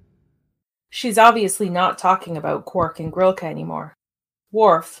 She's obviously not talking about Quark and Grilka anymore.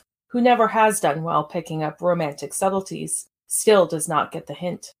 Worf, who never has done well picking up romantic subtleties, still does not get the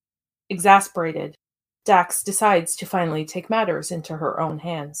hint. Exasperated, Dax decides to finally take matters into her own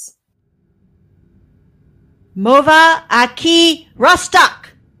hands. Mova Aki Rostok.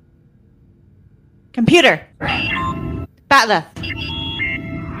 Computer. Batleth.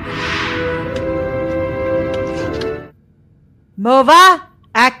 Mova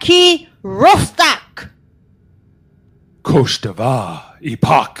Aki Rostok. Koshtava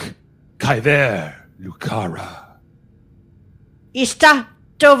Ipak Kaiver Lukara.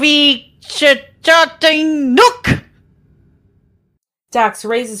 Istatovi Chatoting Nook. Dax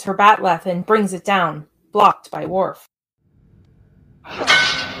raises her batleth and brings it down, blocked by Worf.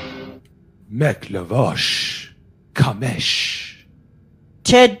 Meklavosh Kamesh.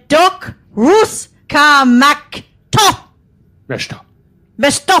 Chedok Rus Kamak To. Meshta.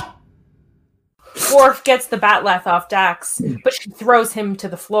 Mesto. Worf gets the batleth off Dax, but she throws him to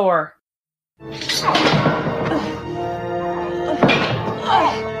the floor.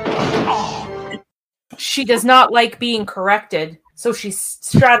 She does not like being corrected, so she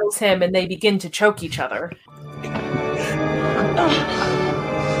straddles him and they begin to choke each other.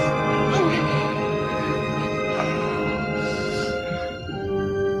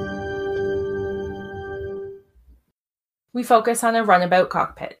 We focus on a runabout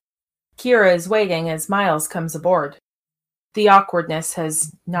cockpit. Kira is waiting as Miles comes aboard. The awkwardness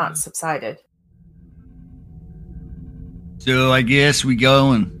has not subsided. So I guess we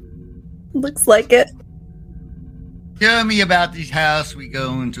going. Looks like it. Tell me about this house we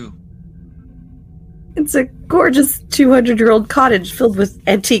going to. It's a gorgeous 200-year-old cottage filled with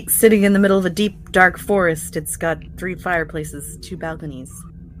antiques sitting in the middle of a deep, dark forest. It's got 3 fireplaces, 2 balconies.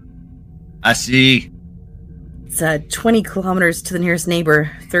 I see. It's 20 kilometers to the nearest neighbor,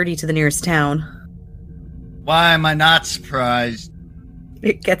 30 to the nearest town. Why am I not surprised?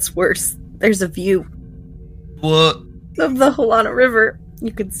 It gets worse. There's a view. What? Of the Halana River.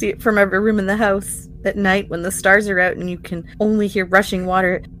 You can see it from every room in the house. At night, when the stars are out and you can only hear rushing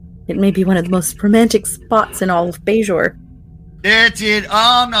water, it may be one of the most romantic spots in all of Bajor. That's it.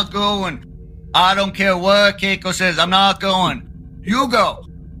 I'm not going. I don't care what Keiko says. I'm not going. You go.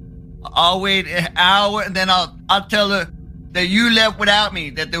 I'll wait an hour and then I'll tell her that you left without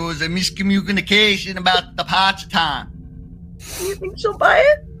me, that there was a miscommunication about the parts time. You think she'll buy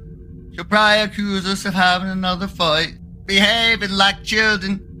it? She'll probably accuse us of having another fight. Behaving like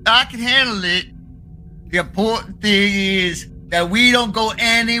children. I can handle it. The important thing is that we don't go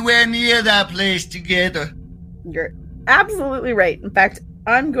anywhere near that place together. You're absolutely right. In fact,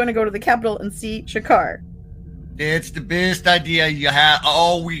 I'm going to go to the capital and see Shakar. That's the best idea you had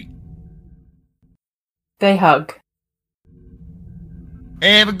all week. They hug.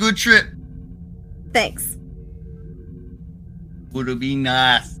 Have a good trip. Thanks. Would it be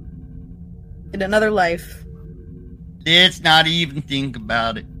nice? In another life. Let's not even think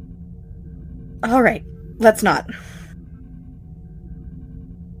about it. All right, let's not.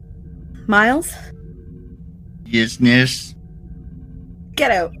 Miles? Yes, Ness?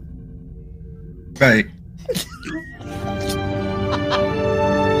 Get out. Right.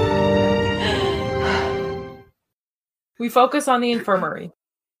 We focus on the infirmary.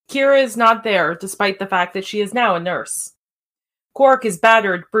 Kira is not there, despite the fact that she is now a nurse. Quark is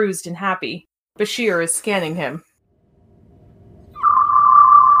battered, bruised, and happy. Bashir is scanning him.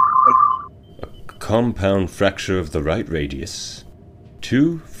 A compound fracture of the right radius,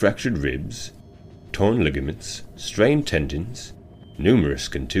 2 fractured ribs, torn ligaments, strained tendons, numerous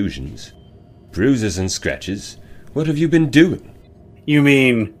contusions, bruises and scratches. What have you been doing? You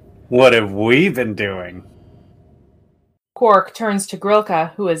mean, what have we been doing? Quark turns to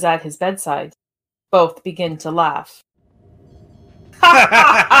Grilka, who is at his bedside. Both begin to laugh.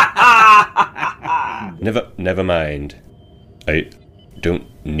 Never mind. I don't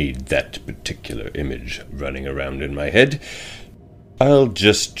need that particular image running around in my head. I'll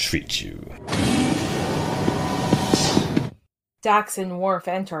just treat you. Dax and Worf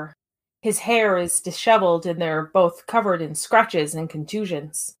enter. His hair is disheveled and they're both covered in scratches and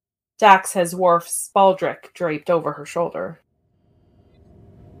contusions. Dax has Worf's baldric draped over her shoulder.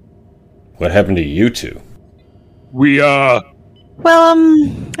 What happened to you two? We, Well,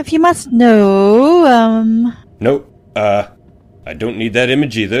 if you must know, Nope, I don't need that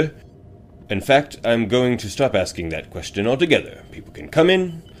image either. In fact, I'm going to stop asking that question altogether. People can come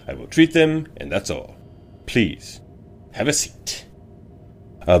in, I will treat them, and that's all. Please, have a seat.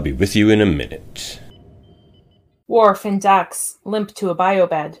 I'll be with you in a minute. Worf and Dax limp to a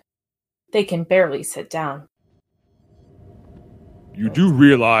biobed. They can barely sit down. You do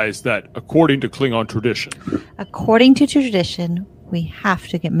realize that, according to Klingon tradition, according to tradition, we have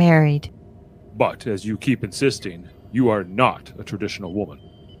to get married. but as you keep insisting, You are not a traditional woman.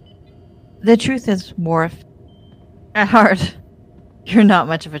 The truth is, Worf, at heart, you're not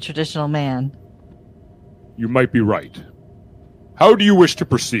much of a traditional man. You might be right. How do you wish to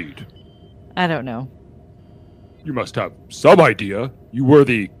proceed? I don't know. You must have some idea. You were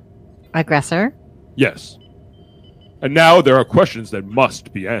the... Aggressor? Yes. And now there are questions that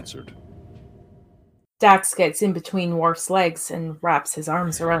must be answered. Dax gets in between Worf's legs and wraps his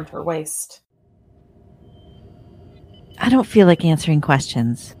arms around her waist. I don't feel like answering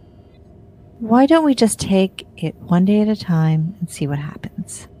questions. Why don't we just take it one day at a time and see what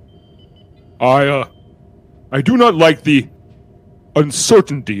happens? I do not like the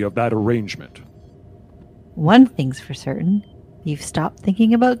uncertainty of that arrangement. One thing's for certain. You've stopped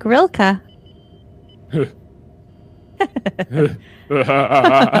thinking about Grilka.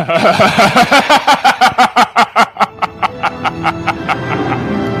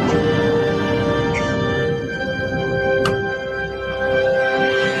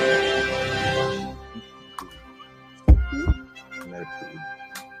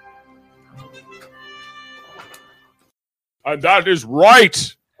 And that is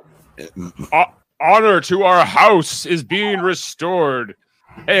right. Honor to our house is being restored.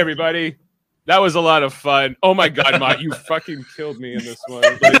 Hey, everybody. That was a lot of fun. Oh, my God, Mott, you fucking killed me in this one.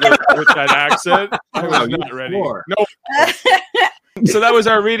 Like, with that accent. I was not ready. No. So that was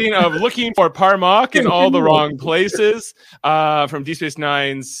our reading of Looking for Parmok in All the Wrong Places from Deep Space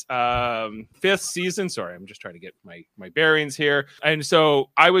Nine's 5th season. Sorry, I'm just trying to get my bearings here. And so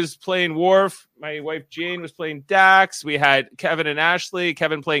I was playing Worf. My wife Jane was playing Dax. We had Kevin and Ashley.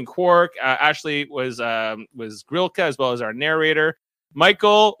 Kevin playing Quark. Ashley was Grilka, as well as our narrator.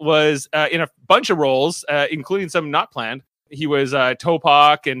 Michael was in a bunch of roles, including some not planned. He was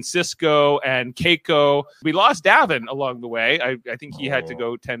Topak and Cisco and Keiko. We lost Davin along the way. I think he had to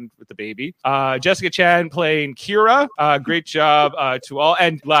go tend with the baby. Jessica Chan playing Kira. Great job to all.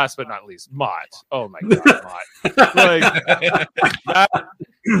 And last but not least, Mott. Oh my God,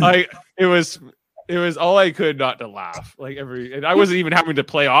 Mott. It was all I could not to laugh. And I wasn't even having to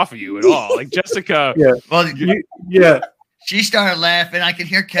play off of you at all. Like Jessica. Yeah. Well, yeah. She started laughing. I could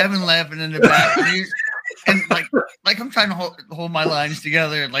hear Kevin laughing in the back. And like I'm trying to hold my lines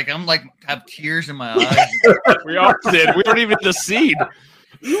together. Like I'm like have tears in my eyes. We all did. We weren't even in the scene.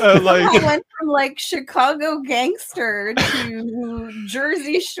 I went from like Chicago gangster to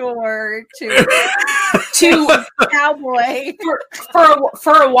Jersey Shore to cowboy.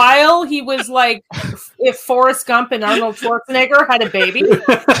 For a while, he was like if Forrest Gump and Arnold Schwarzenegger had a baby.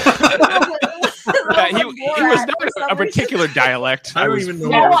 He was not a particular dialect. I don't even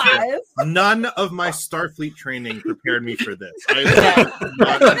know. None of my Starfleet training prepared me for this.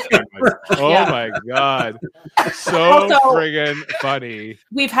 My God. So friggin' funny.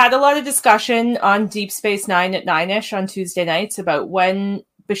 We've had a lot of discussion on Deep Space Nine at 9ish on Tuesday nights about when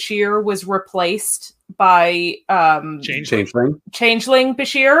Bashir was replaced by Changeling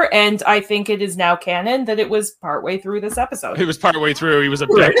Bashir, and I think it is now canon that it was partway through this episode. It was partway through. He was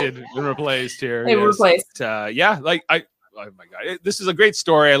abducted and replaced here. Replaced. Oh my God, this is a great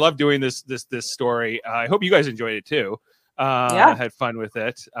story. I love doing this story. I hope you guys enjoyed it too. I had fun with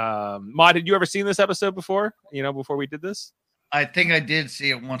it. Ma, did you ever seen this episode before? Before we did this? I think I did see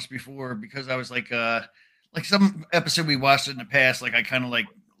it once before because I was like some episode we watched in the past. Like I kind of like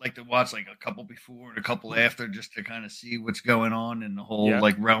to watch like a couple before and a couple after just to kind of see what's going on in the whole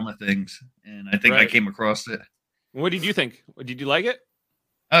like realm of things. And I think I came across it. What did you think? Did you like it?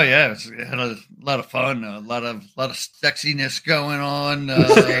 Oh yeah, it had a lot of fun, a lot of sexiness going on.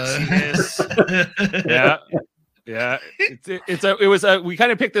 Yeah. We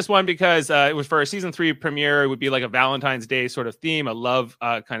kind of picked this one because it was for our season 3 premiere. It would be like a Valentine's Day sort of theme, a love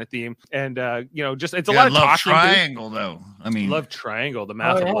kind of theme, and it's a lot of love talking. Triangle though. I mean, love triangle, the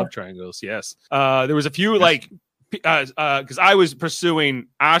math of love triangles. Yes. There was a few because I was pursuing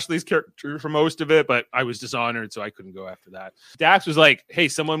Ashley's character for most of it, but I was dishonored, so I couldn't go after that. Dax was like, "Hey,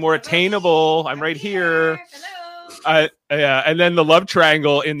 someone more attainable. I'm right here." And then the love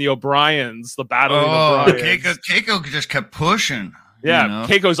triangle in the O'Briens, the battle of the O'Briens. Keiko just kept pushing. Yeah,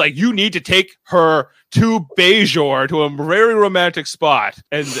 Keiko's like, you need to take her to Bajor, to a very romantic spot,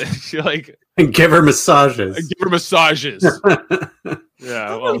 and and give her massages.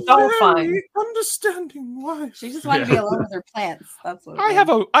 Yeah, well, it's all fine. Understanding why she just wanted to be alone with her plants. That's what. I have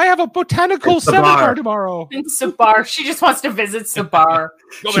a botanical seminar tomorrow in Sabar. She just wants to visit Sabar.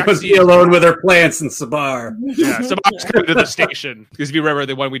 She wants to be alone with her plants in Sabar. Yeah, Sabar's coming to the station because if you remember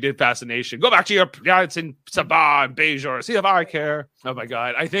the one we did, Fascination. Go back to your plants in Sabar and Bajor. See if I care. Oh my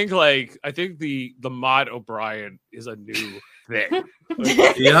God, I think the Maude O'Brien is a new thick.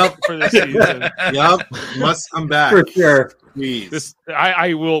 Yep. For this season. Yep. Must come back. For sure. Please.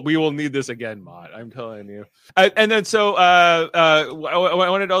 We will need this again, Mott. I'm telling you. And then I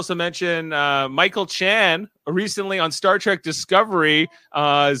wanted to also mention Michael Chan recently on Star Trek Discovery,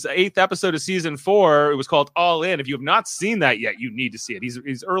 his 8th episode of season 4. It was called All In. If you have not seen that yet, you need to see it.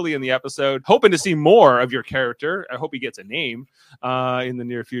 He's early in the episode, hoping to see more of your character. I hope he gets a name in the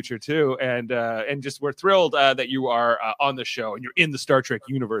near future too. And just we're thrilled that you are on the show and you're in the Star Trek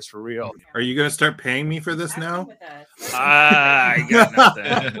universe for real. Are you going to start paying me for this now? I got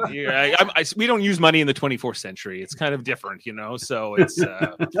nothing. We don't use money in the 24th century. It's kind of different, So it's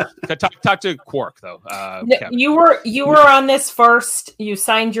talk to Quark though. You were on this first. You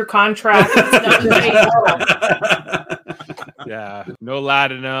signed your contract. Yeah, no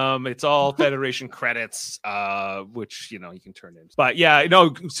latinum. It's all Federation credits, which you can turn in. But yeah,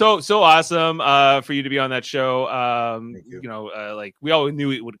 so awesome for you to be on that show. Like we all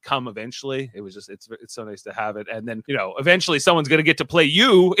knew it would come eventually. It was just it's so nice to have it, and then eventually someone's going to get to play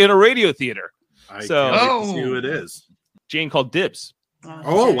you in a radio theater. I can't wait to see who it is. Jane called dibs.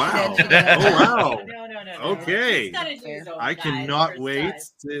 Oh wow! Oh wow! No. Okay, I cannot wait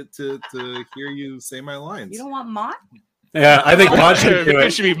to hear you say my lines. You don't want Mott? Yeah, I think Mott should do it.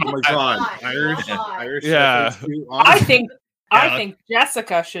 It should be. Oh my god, Irish. Yeah, I think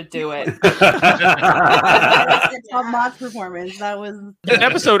Jessica should do it. It's not Mott's performance. That was an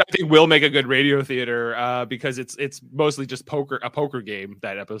episode. I think will make a good radio theater because it's mostly just a poker game.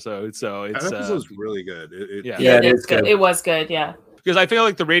 That episode, so it's that episode's really good. It's good. It was good. Yeah. Because I feel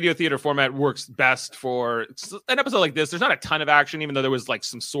like the radio theater format works best for an episode like this. There's not a ton of action, even though there was like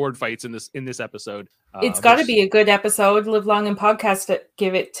some sword fights in this episode. It's got to be a good episode. Live long and podcast it.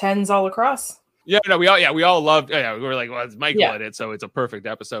 Give it 10s all across. Yeah, no, we all loved. Yeah, we were like, well, it's Michael in it, so it's a perfect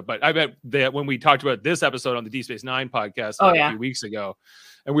episode. But I bet that when we talked about this episode on the Deep Space Nine podcast a few weeks ago,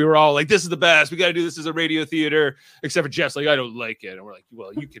 and we were all like, "This is the best. We got to do this as a radio theater." Except for Jeff's like, "I don't like it," and we're like,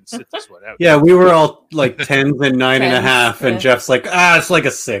 "Well, you can sit this one out." Yeah, we were all like 10s and 9.5, and Jeff's like, it's like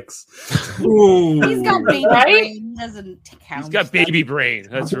a 6. Ooh. He's got baby brain. Doesn't count. He's got baby brain.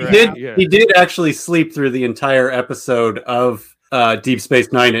 That's right. He did actually sleep through the entire episode of Deep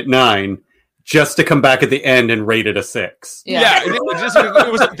Space Nine at 9. Just to come back at the end and rate it a 6. Yeah, it was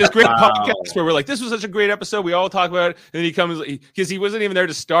this great podcast where we're like, this was such a great episode. We all talk about it. And then he comes, because he wasn't even there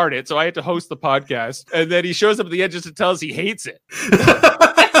to start it. So I had to host the podcast. And then he shows up at the end just to tell us he hates it.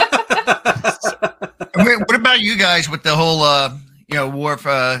 What about you guys with the whole, Worf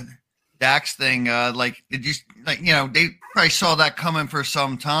Dax thing? Did you, they probably saw that coming for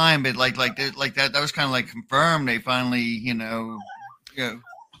some time. But like that was kind of like confirmed. They finally,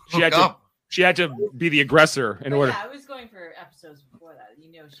 hooked up. She had to be the aggressor in order. Yeah, I was going for episodes before that.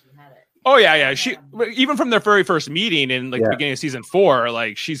 She had it. Oh yeah. She even from their very first meeting in the beginning of season 4,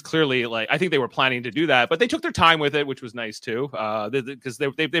 like she's clearly I think they were planning to do that, but they took their time with it, which was nice too. Because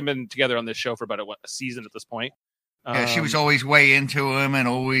they've been together on this show for about a season at this point. Yeah, she was always way into him and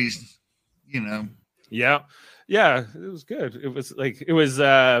always, Yeah, it was good. It was it was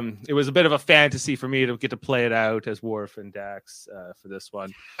a bit of a fantasy for me to get to play it out as Worf and Dax for this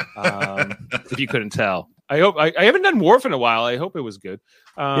one. If you couldn't tell, I haven't done Worf in a while. I hope it was good.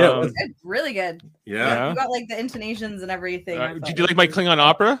 It was good. Really good. Yeah, you got like the intonations and everything. Did you like my Klingon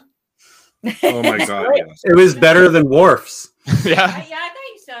opera? Oh my god, yes. It was better than Worf's. I thought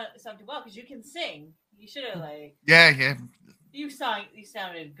you sounded well because you can sing. You should have Yeah. You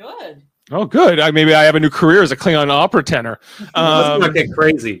sounded good. Oh, good. Maybe I have a new career as a Klingon opera tenor. Let's not get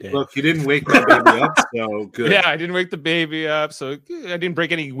crazy, Dave. Look, you didn't wake that baby up, so good. Yeah, I didn't wake the baby up, so I didn't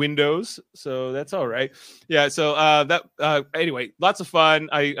break any windows, so that's all right. Yeah, so anyway, lots of fun.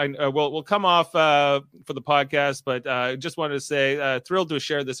 We'll come off for the podcast, but just wanted to say thrilled to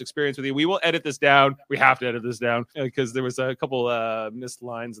share this experience with you. We will edit this down. We have to edit this down because there was a couple missed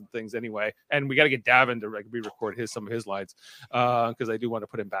lines and things anyway, and we got to get Davin to re-record some of his lines because I do want to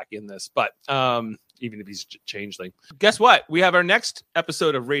put him back in this. But even if he's changeling, guess what? We have our next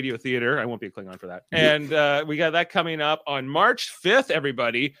episode of Radio Theater. I won't be a Klingon for that. And we got that coming up on March 5th,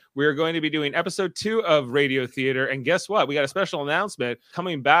 everybody. We're going to be doing episode 2 of Radio Theater. And guess what? We got a special announcement.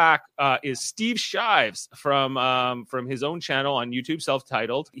 Coming back is Steve Shives from his own channel on YouTube,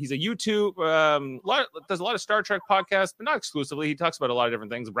 self-titled. He's a YouTube, does a lot of Star Trek podcasts, but not exclusively. He talks about a lot of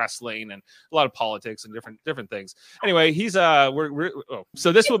different things, wrestling and a lot of politics and different things. Anyway, he's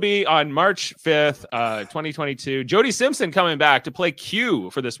so this will be on on March 5th, 2022. Jodie Simpson coming back to play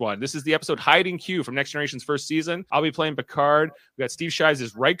Q for this one. This is the episode Hiding Q from Next Generation's first season. I'll be playing Picard. We got Steve Shives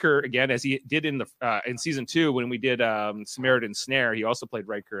as Riker again, as he did in season 2 when we did Samaritan Snare. He also played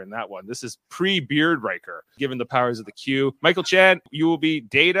Riker in that one. This is pre-Beard Riker, given the powers of the Q. Michael Chan, you will be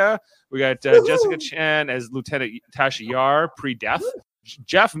Data. We got Jessica Chan as Lieutenant Tasha Yar, pre-death.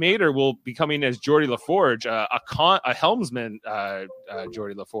 Jeff Mader will be coming as Geordi LaForge, a helmsman,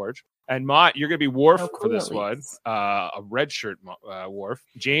 Geordi LaForge. And Mott, you're going to be Worf for this one, a red shirt Worf.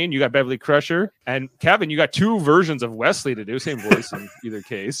 Jane, you got Beverly Crusher. And Kevin, you got 2 versions of Wesley to do, same voice in either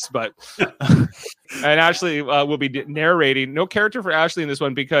case. But and Ashley will be narrating. No character for Ashley in this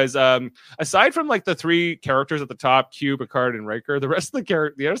one because aside from like the 3 characters at the top, Q, Picard, and Riker, the rest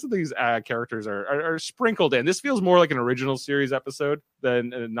of these characters are sprinkled in. This feels more like an original series episode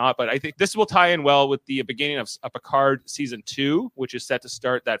than not. But I think this will tie in well with the beginning of Picard season 2, which is set to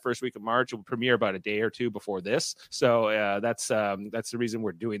start that first week of March. It will premiere about a day or 2 before this. So that's the reason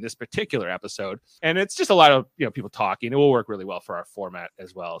we're doing this particular episode. And it's just a lot of people talking. It will work really well for our format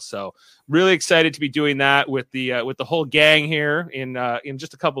as well. So really excited to be doing that with the whole gang here in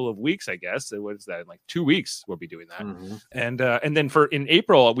just a couple of weeks, I guess. What is that? In like 2 weeks we'll be doing that. Mm-hmm. And then in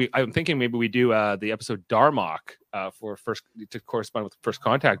April, I'm thinking maybe we do the episode Darmok for first to correspond with First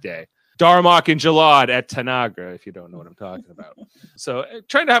Contact Day. Darmok and Jalad at Tanagra, if you don't know what I'm talking about. So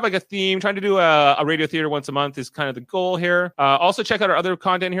trying to have like a theme, trying to do a radio theater once a month is kind of the goal here. Also check out our other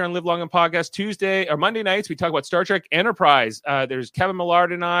content here on Live Long and Podcast. Tuesday or Monday nights, we talk about Star Trek Enterprise. There's Kevin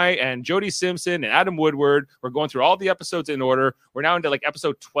Millard and I and Jodie Simpson and Adam Woodward. We're going through all the episodes in order. We're now into like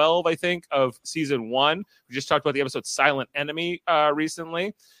episode 12, I think, of season 1. We just talked about the episode Silent Enemy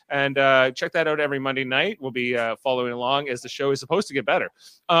recently. And check that out every Monday night. We'll be following along as the show is supposed to get better.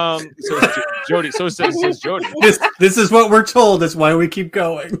 So Jodie. So says Jodie. This is what we're told. That's why we keep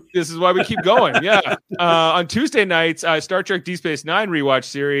going. This is why we keep going. Yeah. On Tuesday nights, Star Trek Deep Space Nine rewatch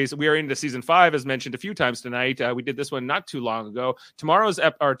series. We are into season 5, as mentioned a few times tonight. We did this one not too long ago. Tomorrow's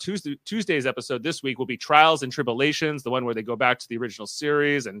Tuesday's episode this week will be Trials and Tribulations, the one where they go back to the original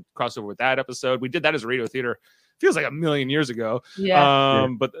series and cross over with that episode. We did that as a radio theater. Feels like a million years ago. Yeah.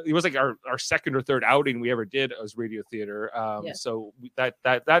 But it was like our second or third outing we ever did as radio theater. So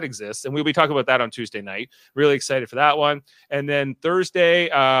that exists. And we'll be talking about that on Tuesday night. Really excited for that one. And then Thursday,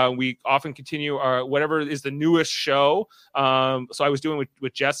 we often continue our whatever is the newest show. So I was doing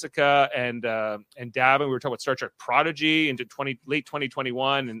with Jessica and Davin. We were talking about Star Trek Prodigy into late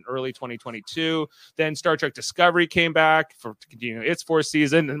 2021 and early 2022. Then Star Trek Discovery came back to continue its 4th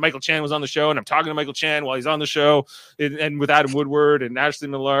season. And Michael Chan was on the show. And I'm talking to Michael Chan while he's on the show. And with Adam Woodward and Ashley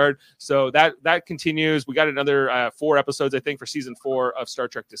Millard. So that continues. We got another 4 episodes, I think, for season 4 of Star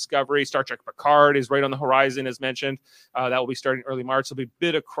Trek Discovery. Star Trek Picard is right on the horizon, as mentioned. That will be starting early March. There'll be a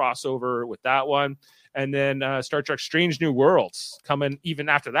bit of crossover with that one. And then Star Trek Strange New Worlds coming even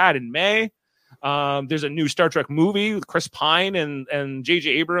after that in May. There's a new Star Trek movie with Chris Pine and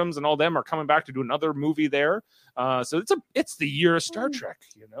J.J. Abrams and all them are coming back to do another movie there. So it's the year of Star Trek,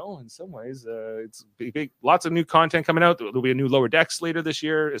 in some ways. It's big, lots of new content coming out. There'll be a new Lower Decks later this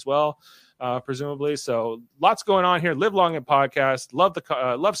year as well, presumably. So lots going on here. Live Long and Podcast.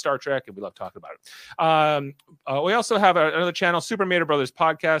 Love Star Trek, and we love talking about it. We also have another channel, Super Mader Brothers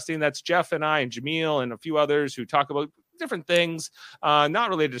Podcasting. That's Jeff and I and Jameel and a few others who talk about different things not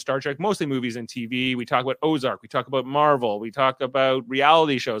related to Star Trek, mostly movies and TV. We talk about Ozark, we talk about Marvel, we talk about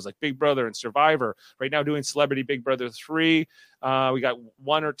reality shows like Big Brother and Survivor. Right now doing Celebrity Big Brother 3. We got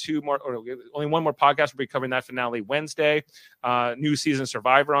one or two more, or only one more podcast. We'll be covering that finale Wednesday. New season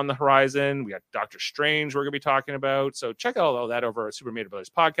Survivor on the horizon. We got Doctor Strange we're going to be talking about. So check out all that over at Super Mader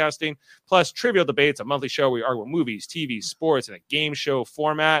Brothers Podcasting. Plus Trivial Debates, a monthly show where we argue about movies, TV, sports in a game show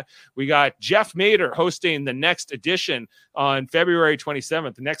format. We got Jeff Mader hosting the next edition on February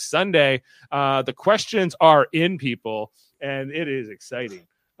 27th, next Sunday. The questions are in, people, and it is exciting.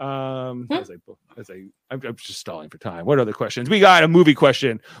 I'm just stalling for time. What other questions? We got a movie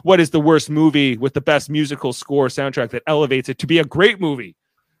question. What is the worst movie with the best musical score soundtrack that elevates it to be a great movie?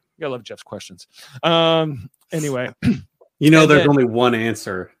 I love Jeff's questions. Anyway, there's only one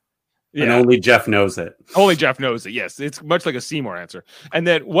answer. Yeah. And only Jeff knows it. Only Jeff knows it. Yes, it's much like a Seymour answer. And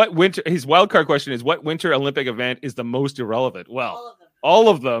then his wild card question is, what winter Olympic event is the most irrelevant? Well, all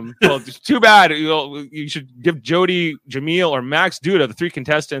of them. Well, it's too bad. You should give Jody, Jameel, or Max Duda, the 3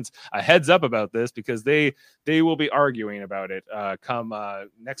 contestants, a heads up about this because they will be arguing about it come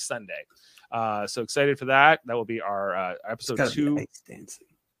next Sunday. So excited for that. That will be our episode 2. Ice dancing.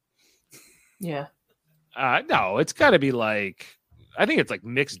 Yeah. No, it's got to be like, I think it's like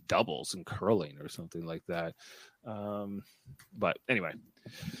mixed doubles and curling or something like that. But anyway.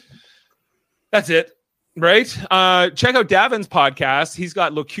 That's it. Right. Check out Davin's podcast. He's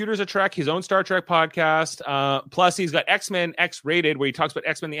got Locutors of Trek, his own Star Trek podcast. Plus, he's got X-Men X-Rated, where he talks about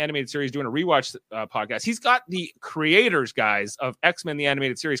X-Men the Animated Series, doing a rewatch podcast. He's got the creators, guys, of X-Men the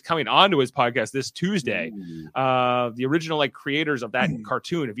Animated Series coming onto his podcast this Tuesday. The original creators of that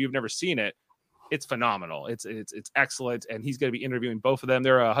cartoon. If you've never seen it, it's phenomenal. It's excellent, and he's going to be interviewing both of them.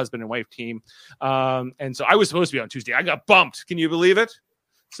 They're a husband and wife team. And so I was supposed to be on Tuesday. I got bumped. Can you believe it?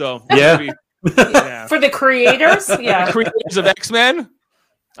 So yeah. For the creators, yeah, the creators of X-Men.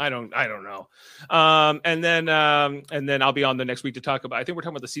 I don't know. And then I'll be on the next week to talk about. I think we're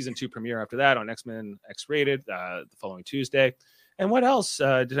talking about the season 2 premiere after that on X-Men X-Rated the following Tuesday. And what else?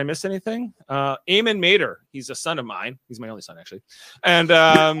 Did I miss anything? Eamon Mater. He's a son of mine. He's my only son, actually. And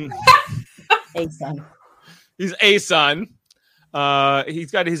A son. He's a son.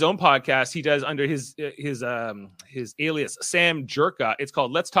 He's got his own podcast he does under his alias Sam Jerka. It's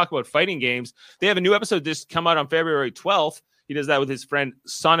called Let's Talk About Fighting Games. They have a new episode just come out on February 12th. He does that with his friend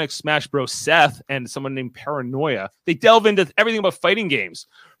Sonic Smash Bros. Seth and someone named Paranoia. They delve into everything about fighting games,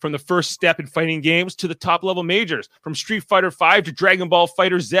 from the first step in fighting games to the top level majors, from Street Fighter V to Dragon Ball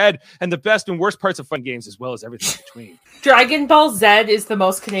Fighter Z, and the best and worst parts of fighting games, as well as everything in between. Dragon Ball Z is the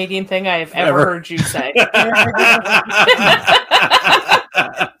most Canadian thing I have ever heard you say.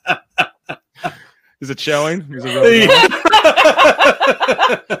 Is it showing? Is it really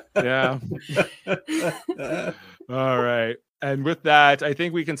yeah. All right. And with that, I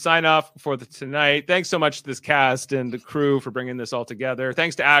think we can sign off for tonight. Thanks so much to this cast and the crew for bringing this all together.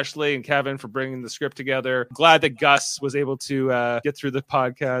 Thanks to Ashley and Kevin for bringing the script together. Glad that Gus was able to get through the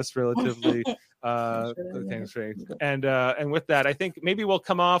podcast relatively. Thanks, Ray. And with that, I think maybe we'll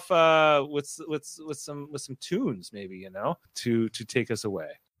come off with some tunes, maybe, to take us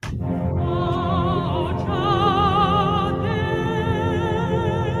away.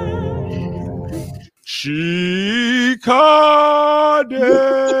 Shikade.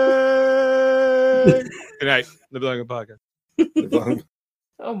 Good night. Live long and podcast.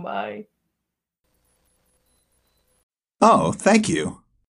 Oh my. Oh, thank you.